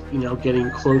one is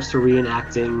getting close to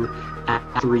reenacting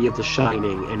Act 3 of The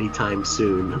Shining anytime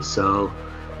soon. So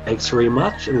thanks very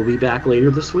much, and we'll be back later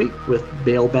this week with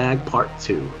Mailbag Part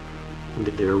 2. And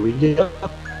there we go.